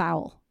Artemis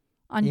Fowl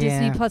on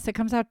Disney Plus. It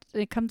comes out.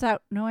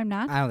 No, I'm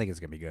not. I don't think it's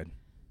gonna be good.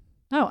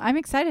 Oh, I'm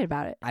excited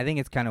about it. I think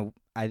it's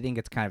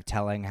kind of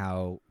telling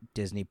how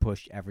Disney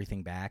pushed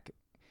everything back.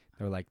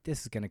 They're like,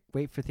 this is gonna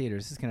wait for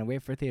theaters. This is gonna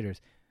wait for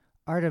theaters.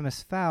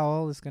 Artemis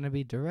Fowl is gonna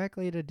be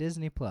directly to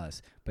Disney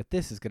Plus, but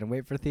this is gonna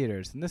wait for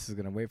theaters, and this is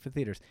gonna wait for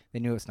theaters. They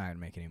knew it's not gonna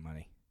make any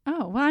money.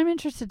 Oh, well, I'm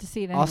interested to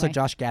see it anyway. Also,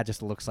 Josh Gad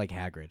just looks like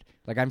Hagrid.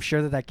 Like, I'm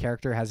sure that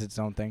character has its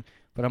own thing,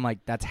 but I'm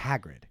like, that's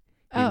Hagrid.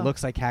 He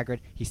looks like Hagrid.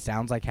 He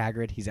sounds like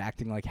Hagrid. He's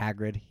acting like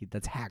Hagrid.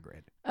 That's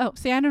Hagrid. Oh,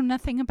 see, I know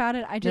nothing about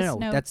it. I just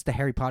know. That's the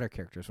Harry Potter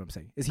character is what I'm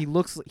saying. He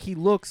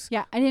looks.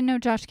 Yeah, I didn't know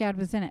Josh Gad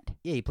was in it.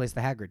 Yeah, he plays the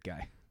Hagrid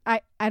guy.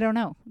 I don't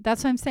know.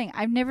 That's what I'm saying.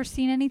 I've never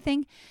seen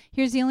anything.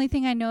 Here's the only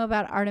thing I know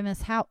about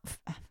Artemis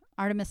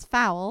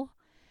Fowl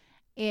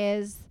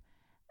is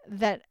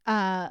that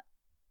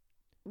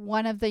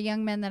one of the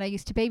young men that I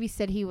used to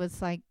babysit, he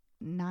was like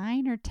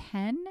 9 or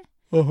 10,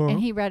 and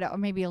he read, or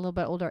maybe a little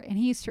bit older, and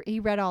he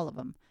read all of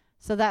them.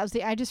 So that was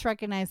I just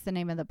recognized the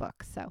name of the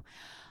book. So,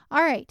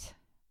 all right.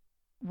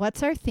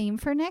 What's our theme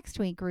for next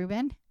week,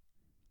 Ruben?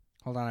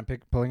 Hold on, I'm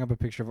pulling up a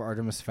picture of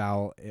Artemis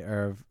Fowl,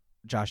 or of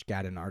Josh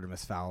Gad and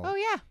Artemis Fowl. Oh,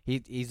 yeah.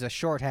 He's a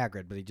short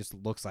Hagrid, but he just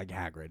looks like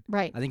Hagrid.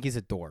 Right. I think he's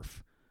a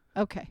dwarf.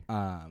 Okay.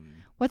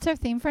 What's our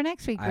theme for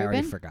next week, Ruben? I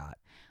already forgot.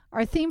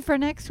 Our theme for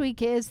next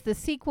week is the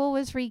sequel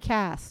was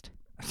recast.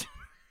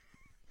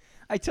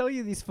 I tell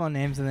you these fun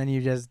names, and then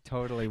you just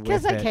totally whiff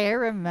Because I it. can't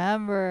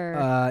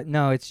remember.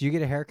 No, it's You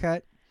Get a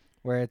Haircut,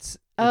 where it's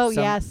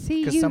yeah.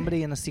 See, because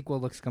somebody in a sequel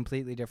looks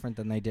completely different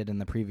than they did in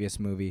the previous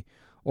movie,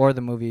 or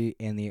the movie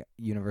in the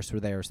universe where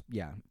they're,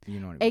 yeah, you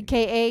know what I mean.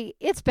 AKA,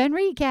 it's been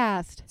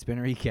recast. It's been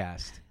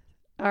recast.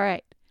 All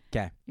right.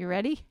 'Kay. You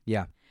ready?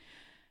 Yeah.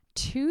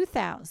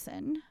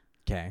 2000.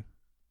 Okay.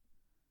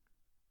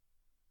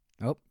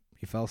 Oh,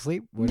 you fell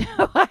asleep?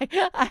 No,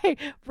 I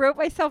wrote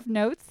myself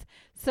notes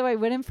so I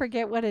wouldn't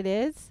forget what it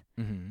is.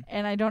 Mm-hmm.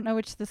 And I don't know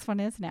which this one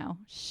is now.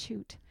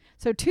 Shoot.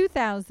 So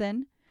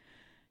 2000,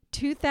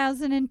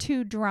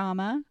 2002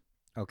 drama.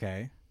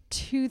 Okay.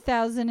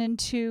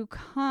 2002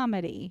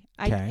 comedy.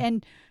 Okay.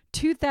 And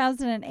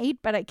 2008,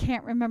 but I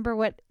can't remember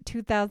what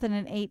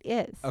 2008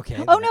 is.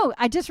 Okay. Oh, no,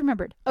 I just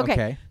remembered. Okay.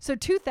 Okay. So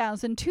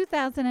 2000,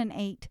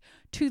 2008,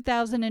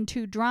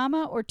 2002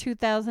 drama or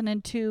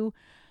 2002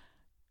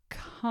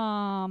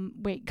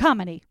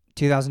 comedy.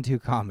 2002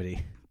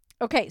 comedy.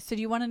 Okay, so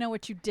do you want to know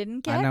what you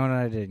didn't get? I know what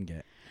I didn't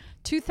get.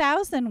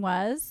 2000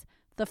 was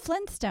The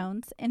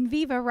Flintstones and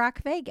Viva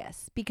Rock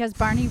Vegas because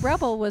Barney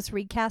Rubble was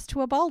recast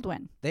to a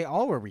Baldwin. They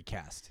all were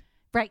recast.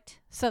 Right,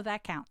 so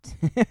that counts.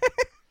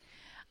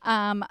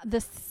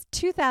 This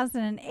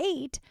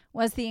 2008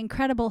 was The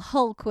Incredible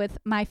Hulk with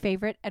my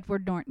favorite,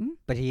 Edward Norton.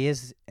 But he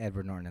is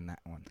Edward Norton in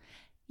that one.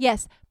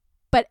 Yes,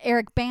 but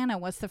Eric Bana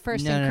was the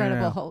first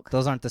Incredible Hulk.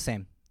 Those aren't the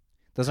same.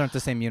 Those aren't the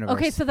same universe.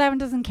 Okay, so that one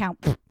doesn't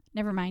count.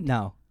 Never mind.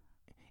 No.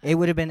 It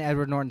would have been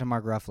Edward Norton to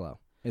Mark Ruffalo,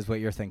 is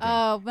what you're thinking.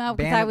 Oh, well,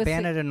 because I was...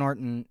 Banner to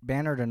Norton.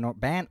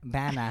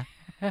 Bana.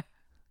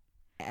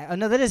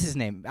 No, that is his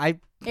name.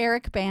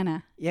 Eric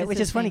Bana. Yeah, which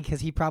is funny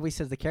because he probably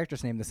says the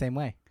character's name the same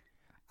way.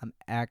 I'm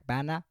Eric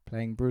Bana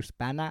playing Bruce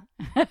Banner.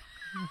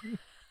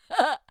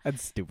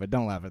 That's stupid.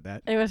 Don't laugh at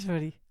that. It was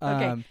funny.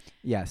 Okay.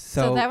 Yes.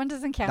 So that one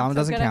doesn't count. That one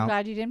doesn't count. I'm count.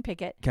 glad you didn't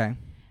pick it. Okay.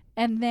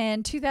 And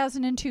then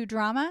 2002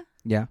 drama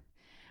Yeah.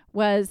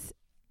 was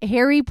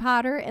Harry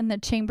Potter and the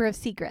Chamber of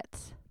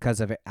Secrets.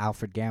 Because of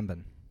Alfred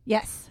Gambon.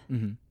 Yes.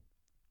 Mm-hmm.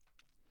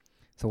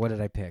 So what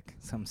did I pick?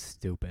 Something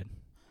stupid.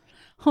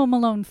 Home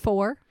Alone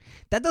 4.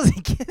 That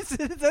doesn't get.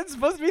 That's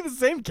supposed to be the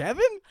same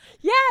Kevin.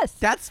 Yes.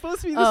 That's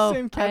supposed to be the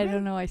same Kevin. I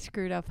don't know. I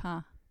screwed up,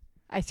 huh?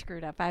 I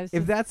screwed up.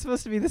 If that's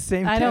supposed to be the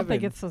same I Kevin. don't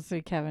think it's supposed to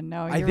be Kevin.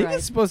 No, you're I think right.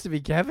 it's supposed to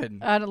be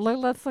Kevin.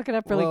 Let's look it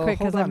up really quick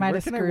because I might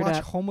have screwed Where can I watch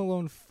up. Home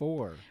Alone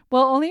 4?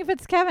 Well, only if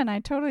it's Kevin.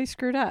 I totally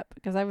screwed up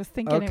because I was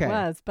thinking it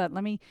was. But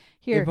let me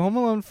If Home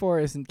Alone 4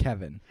 isn't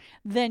Kevin,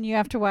 then you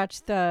have to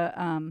watch the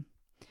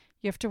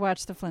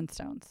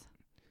Flintstones.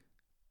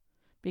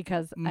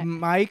 Because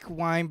Mike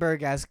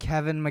Weinberg as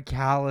Kevin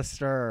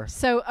McAllister.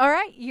 So, all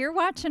right, you're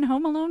watching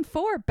Home Alone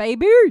 4,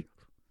 baby.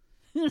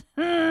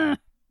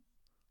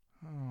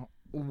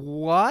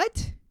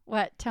 What?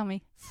 What? Tell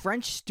me.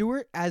 French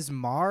Stewart as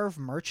Marv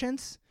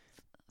Merchants?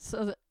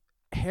 So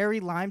Harry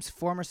Lime's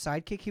former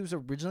sidekick. He was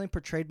originally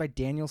portrayed by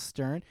Daniel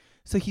Stern.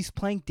 So he's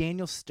playing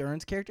Daniel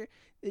Stern's character?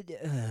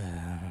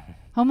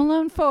 Home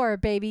Alone 4,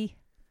 baby.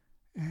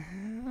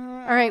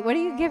 All right, what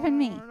are you giving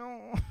me?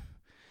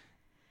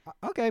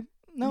 Okay.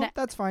 No,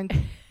 that's fine.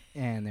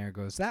 And there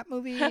goes that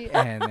movie.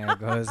 And there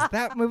goes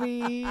that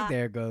movie.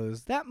 There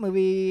goes that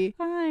movie.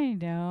 I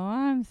know.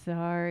 I'm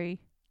sorry.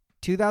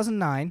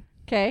 2009.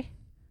 Okay.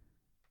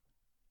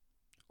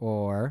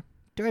 Or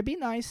do I be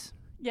nice?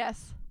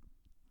 Yes.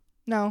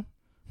 No.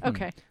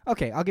 Okay.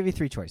 Okay, I'll give you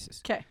 3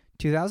 choices. Okay.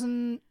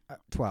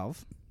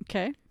 2012.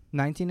 Okay.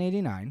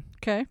 1989.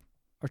 Okay.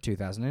 Or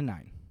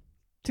 2009.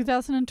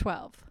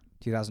 2012.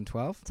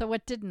 2012. So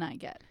what didn't I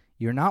get?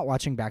 You're not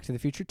watching Back to the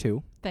Future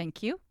 2.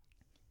 Thank you.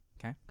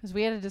 Okay. Because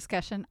we had a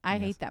discussion. I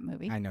hate that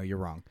movie. I know, you're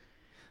wrong.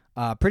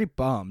 Pretty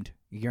bummed.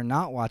 You're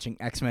not watching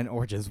X-Men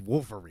Origins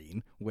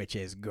Wolverine, which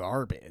is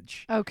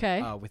garbage.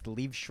 Okay. With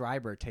Liev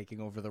Schreiber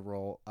taking over the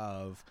role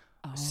of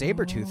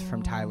Sabretooth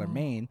from Tyler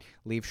Mane.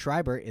 Liev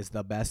Schreiber is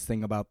the best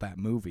thing about that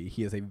movie.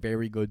 He is a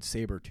very good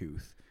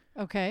Sabretooth.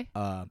 Okay.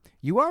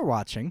 You are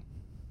watching.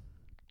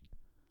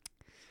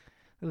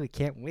 I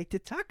can't wait to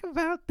talk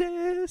about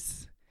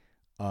this.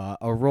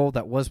 A role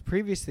that was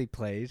previously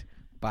played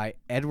by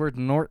Edward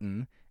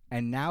Norton,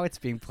 and now it's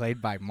being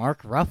played by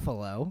Mark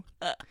Ruffalo.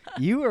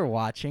 You are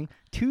watching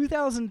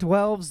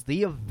 2012's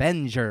The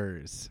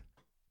Avengers.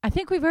 I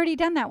think we've already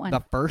done that one.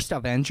 The first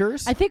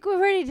Avengers? I think we've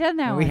already done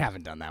that one. We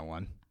haven't done that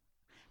one.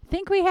 I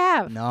think we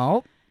have.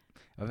 Nope.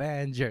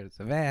 Avengers.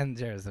 What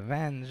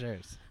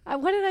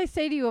did I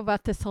say to you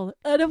about this whole,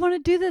 I don't want to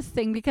do this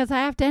thing because I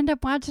have to end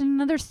up watching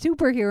another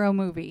superhero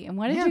movie. And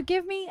what did you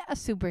give me? A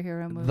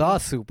superhero movie. The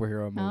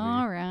superhero movie.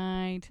 All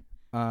right.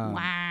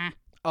 Wah.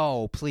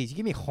 Oh, please. You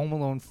give me Home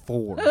Alone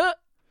 4. But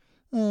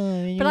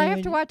I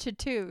have to watch it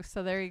too,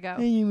 so there you go.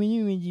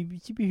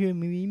 Superhero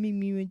movie. You make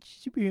me watch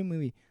superhero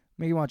movie.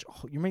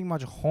 You're making me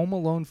watch Home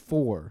Alone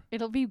 4.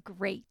 It'll be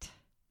great.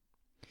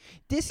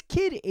 This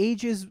kid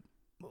ages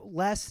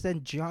less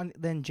than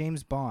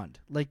James Bond.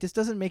 Like, this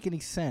doesn't make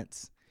any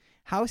sense.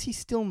 How is he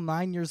still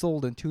 9 years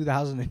old in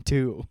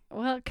 2002?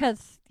 Well,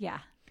 because, yeah.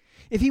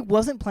 If he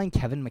wasn't playing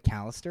Kevin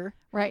McAllister,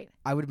 right,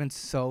 I would have been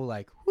so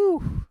like,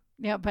 whew.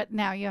 Yeah, but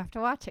now you have to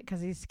watch it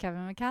because he's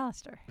Kevin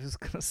McAllister. This is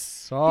going to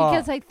suck.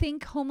 Because I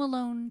think Home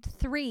Alone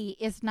 3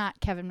 is not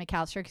Kevin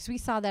McAllister because we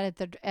saw that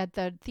at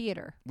the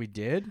theater. We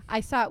did?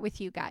 I saw it with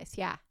you guys,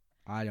 yeah.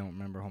 I don't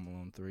remember Home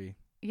Alone 3.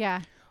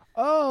 Yeah.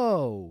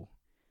 Oh.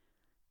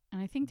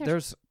 And I think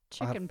there's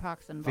chicken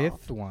pox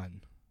involved. 5th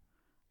one.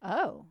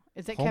 Oh.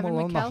 Is it Home Kevin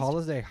Alone, McAllister? The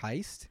Holiday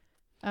Heist?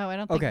 Oh, I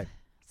don't think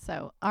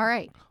so. All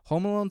right.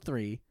 Home Alone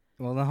 3.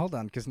 Well, now hold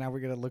on, because now we're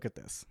going to look at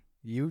this.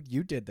 You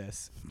did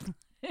this.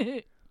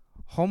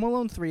 Home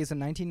Alone 3 is a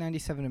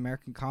 1997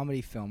 American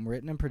comedy film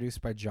written and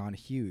produced by John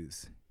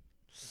Hughes.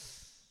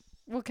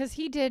 Well, because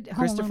he did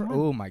Christopher. Home Alone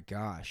 1. Oh, my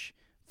gosh.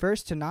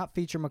 First to not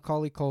feature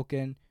Macaulay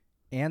Culkin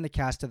and the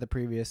cast of the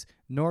previous,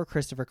 nor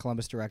Christopher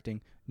Columbus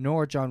directing,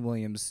 nor John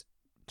Williams.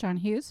 John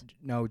Hughes?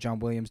 No, John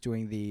Williams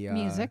doing the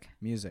music.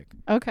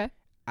 Okay.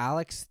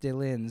 Alex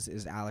Stillins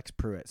is Alex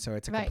Pruitt, so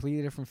it's a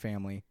completely different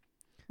family.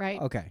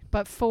 Right. Okay.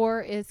 But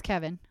 4 is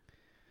Kevin.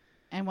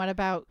 And what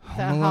about the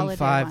Home Alone holiday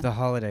 5, one? The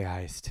Holiday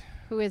Heist.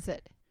 Who is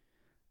it?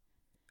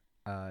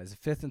 Is the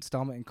 5th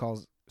installment and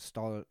calls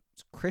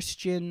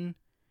Christian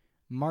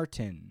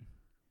Martin.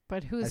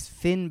 But who's as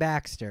Finn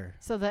Baxter?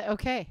 So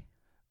okay.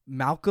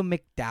 Malcolm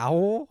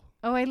McDowell?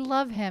 Oh, I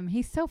love him.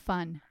 He's so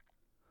fun.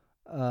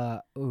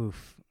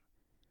 Oof.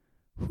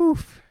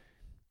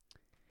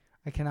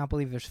 I cannot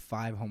believe there's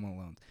 5 Home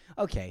Alones.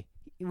 Okay,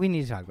 we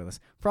need to talk about this.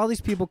 For all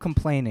these people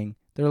complaining,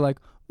 they're like,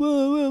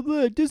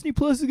 blah, Disney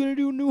Plus is going to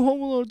do a new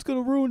Home Alone. It's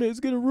going to ruin it. It's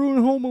going to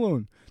ruin Home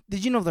Alone.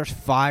 Did you know there's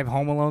 5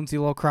 Home Alones, you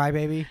little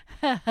crybaby?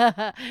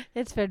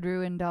 It's been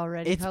ruined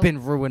already. It's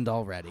been ruined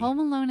already. Home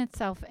Alone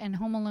itself and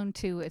Home Alone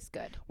 2 is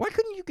good. Why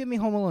couldn't you give me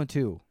Home Alone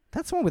 2?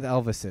 That's the one with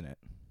Elvis in it.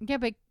 Yeah,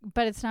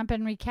 but it's not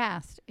been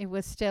recast. It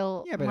was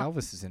still... Yeah, but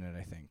Elvis is in it,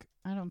 I think.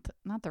 I don't...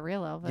 not the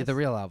real Elvis. Yeah, the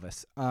real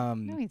Elvis.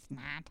 No, he's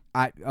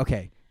not.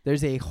 Okay,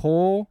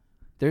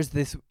 there's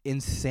this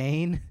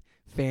insane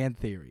fan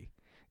theory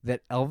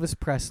that Elvis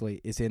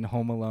Presley is in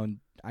Home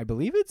Alone. I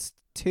believe it's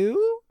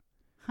 2?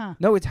 Huh.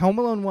 No, it's Home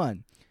Alone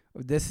 1.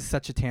 This is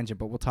such a tangent,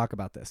 but we'll talk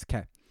about this.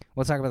 Okay.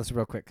 We'll talk about this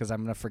real quick because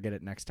I'm going to forget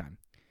it next time.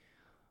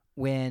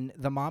 when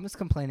the mom is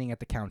complaining at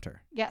the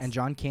counter. Yes. And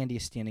John Candy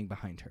is standing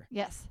behind her.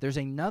 Yes. There's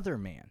another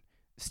man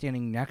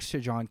standing next to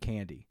John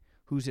Candy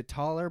who's a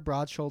taller,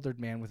 broad-shouldered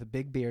man with a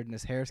big beard and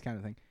his hair is kind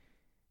of thing.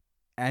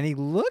 And he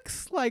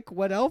looks like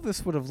what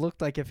Elvis would have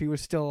looked like if he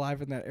was still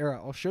alive in that era.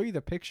 I'll show you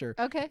the picture.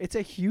 Okay. It's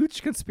a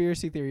huge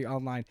conspiracy theory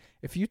online.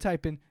 If you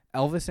type in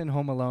Elvis in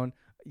Home Alone,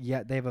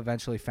 they've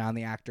eventually found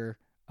the actor.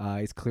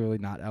 He's clearly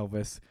not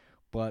Elvis.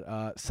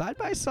 But side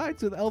by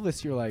sides with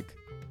Elvis, you're like,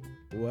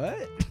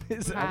 what?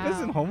 Is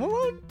Elvis in Home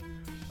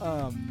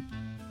Alone?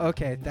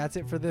 Okay, that's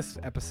it for this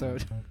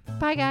episode.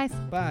 Bye, guys.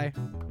 Bye.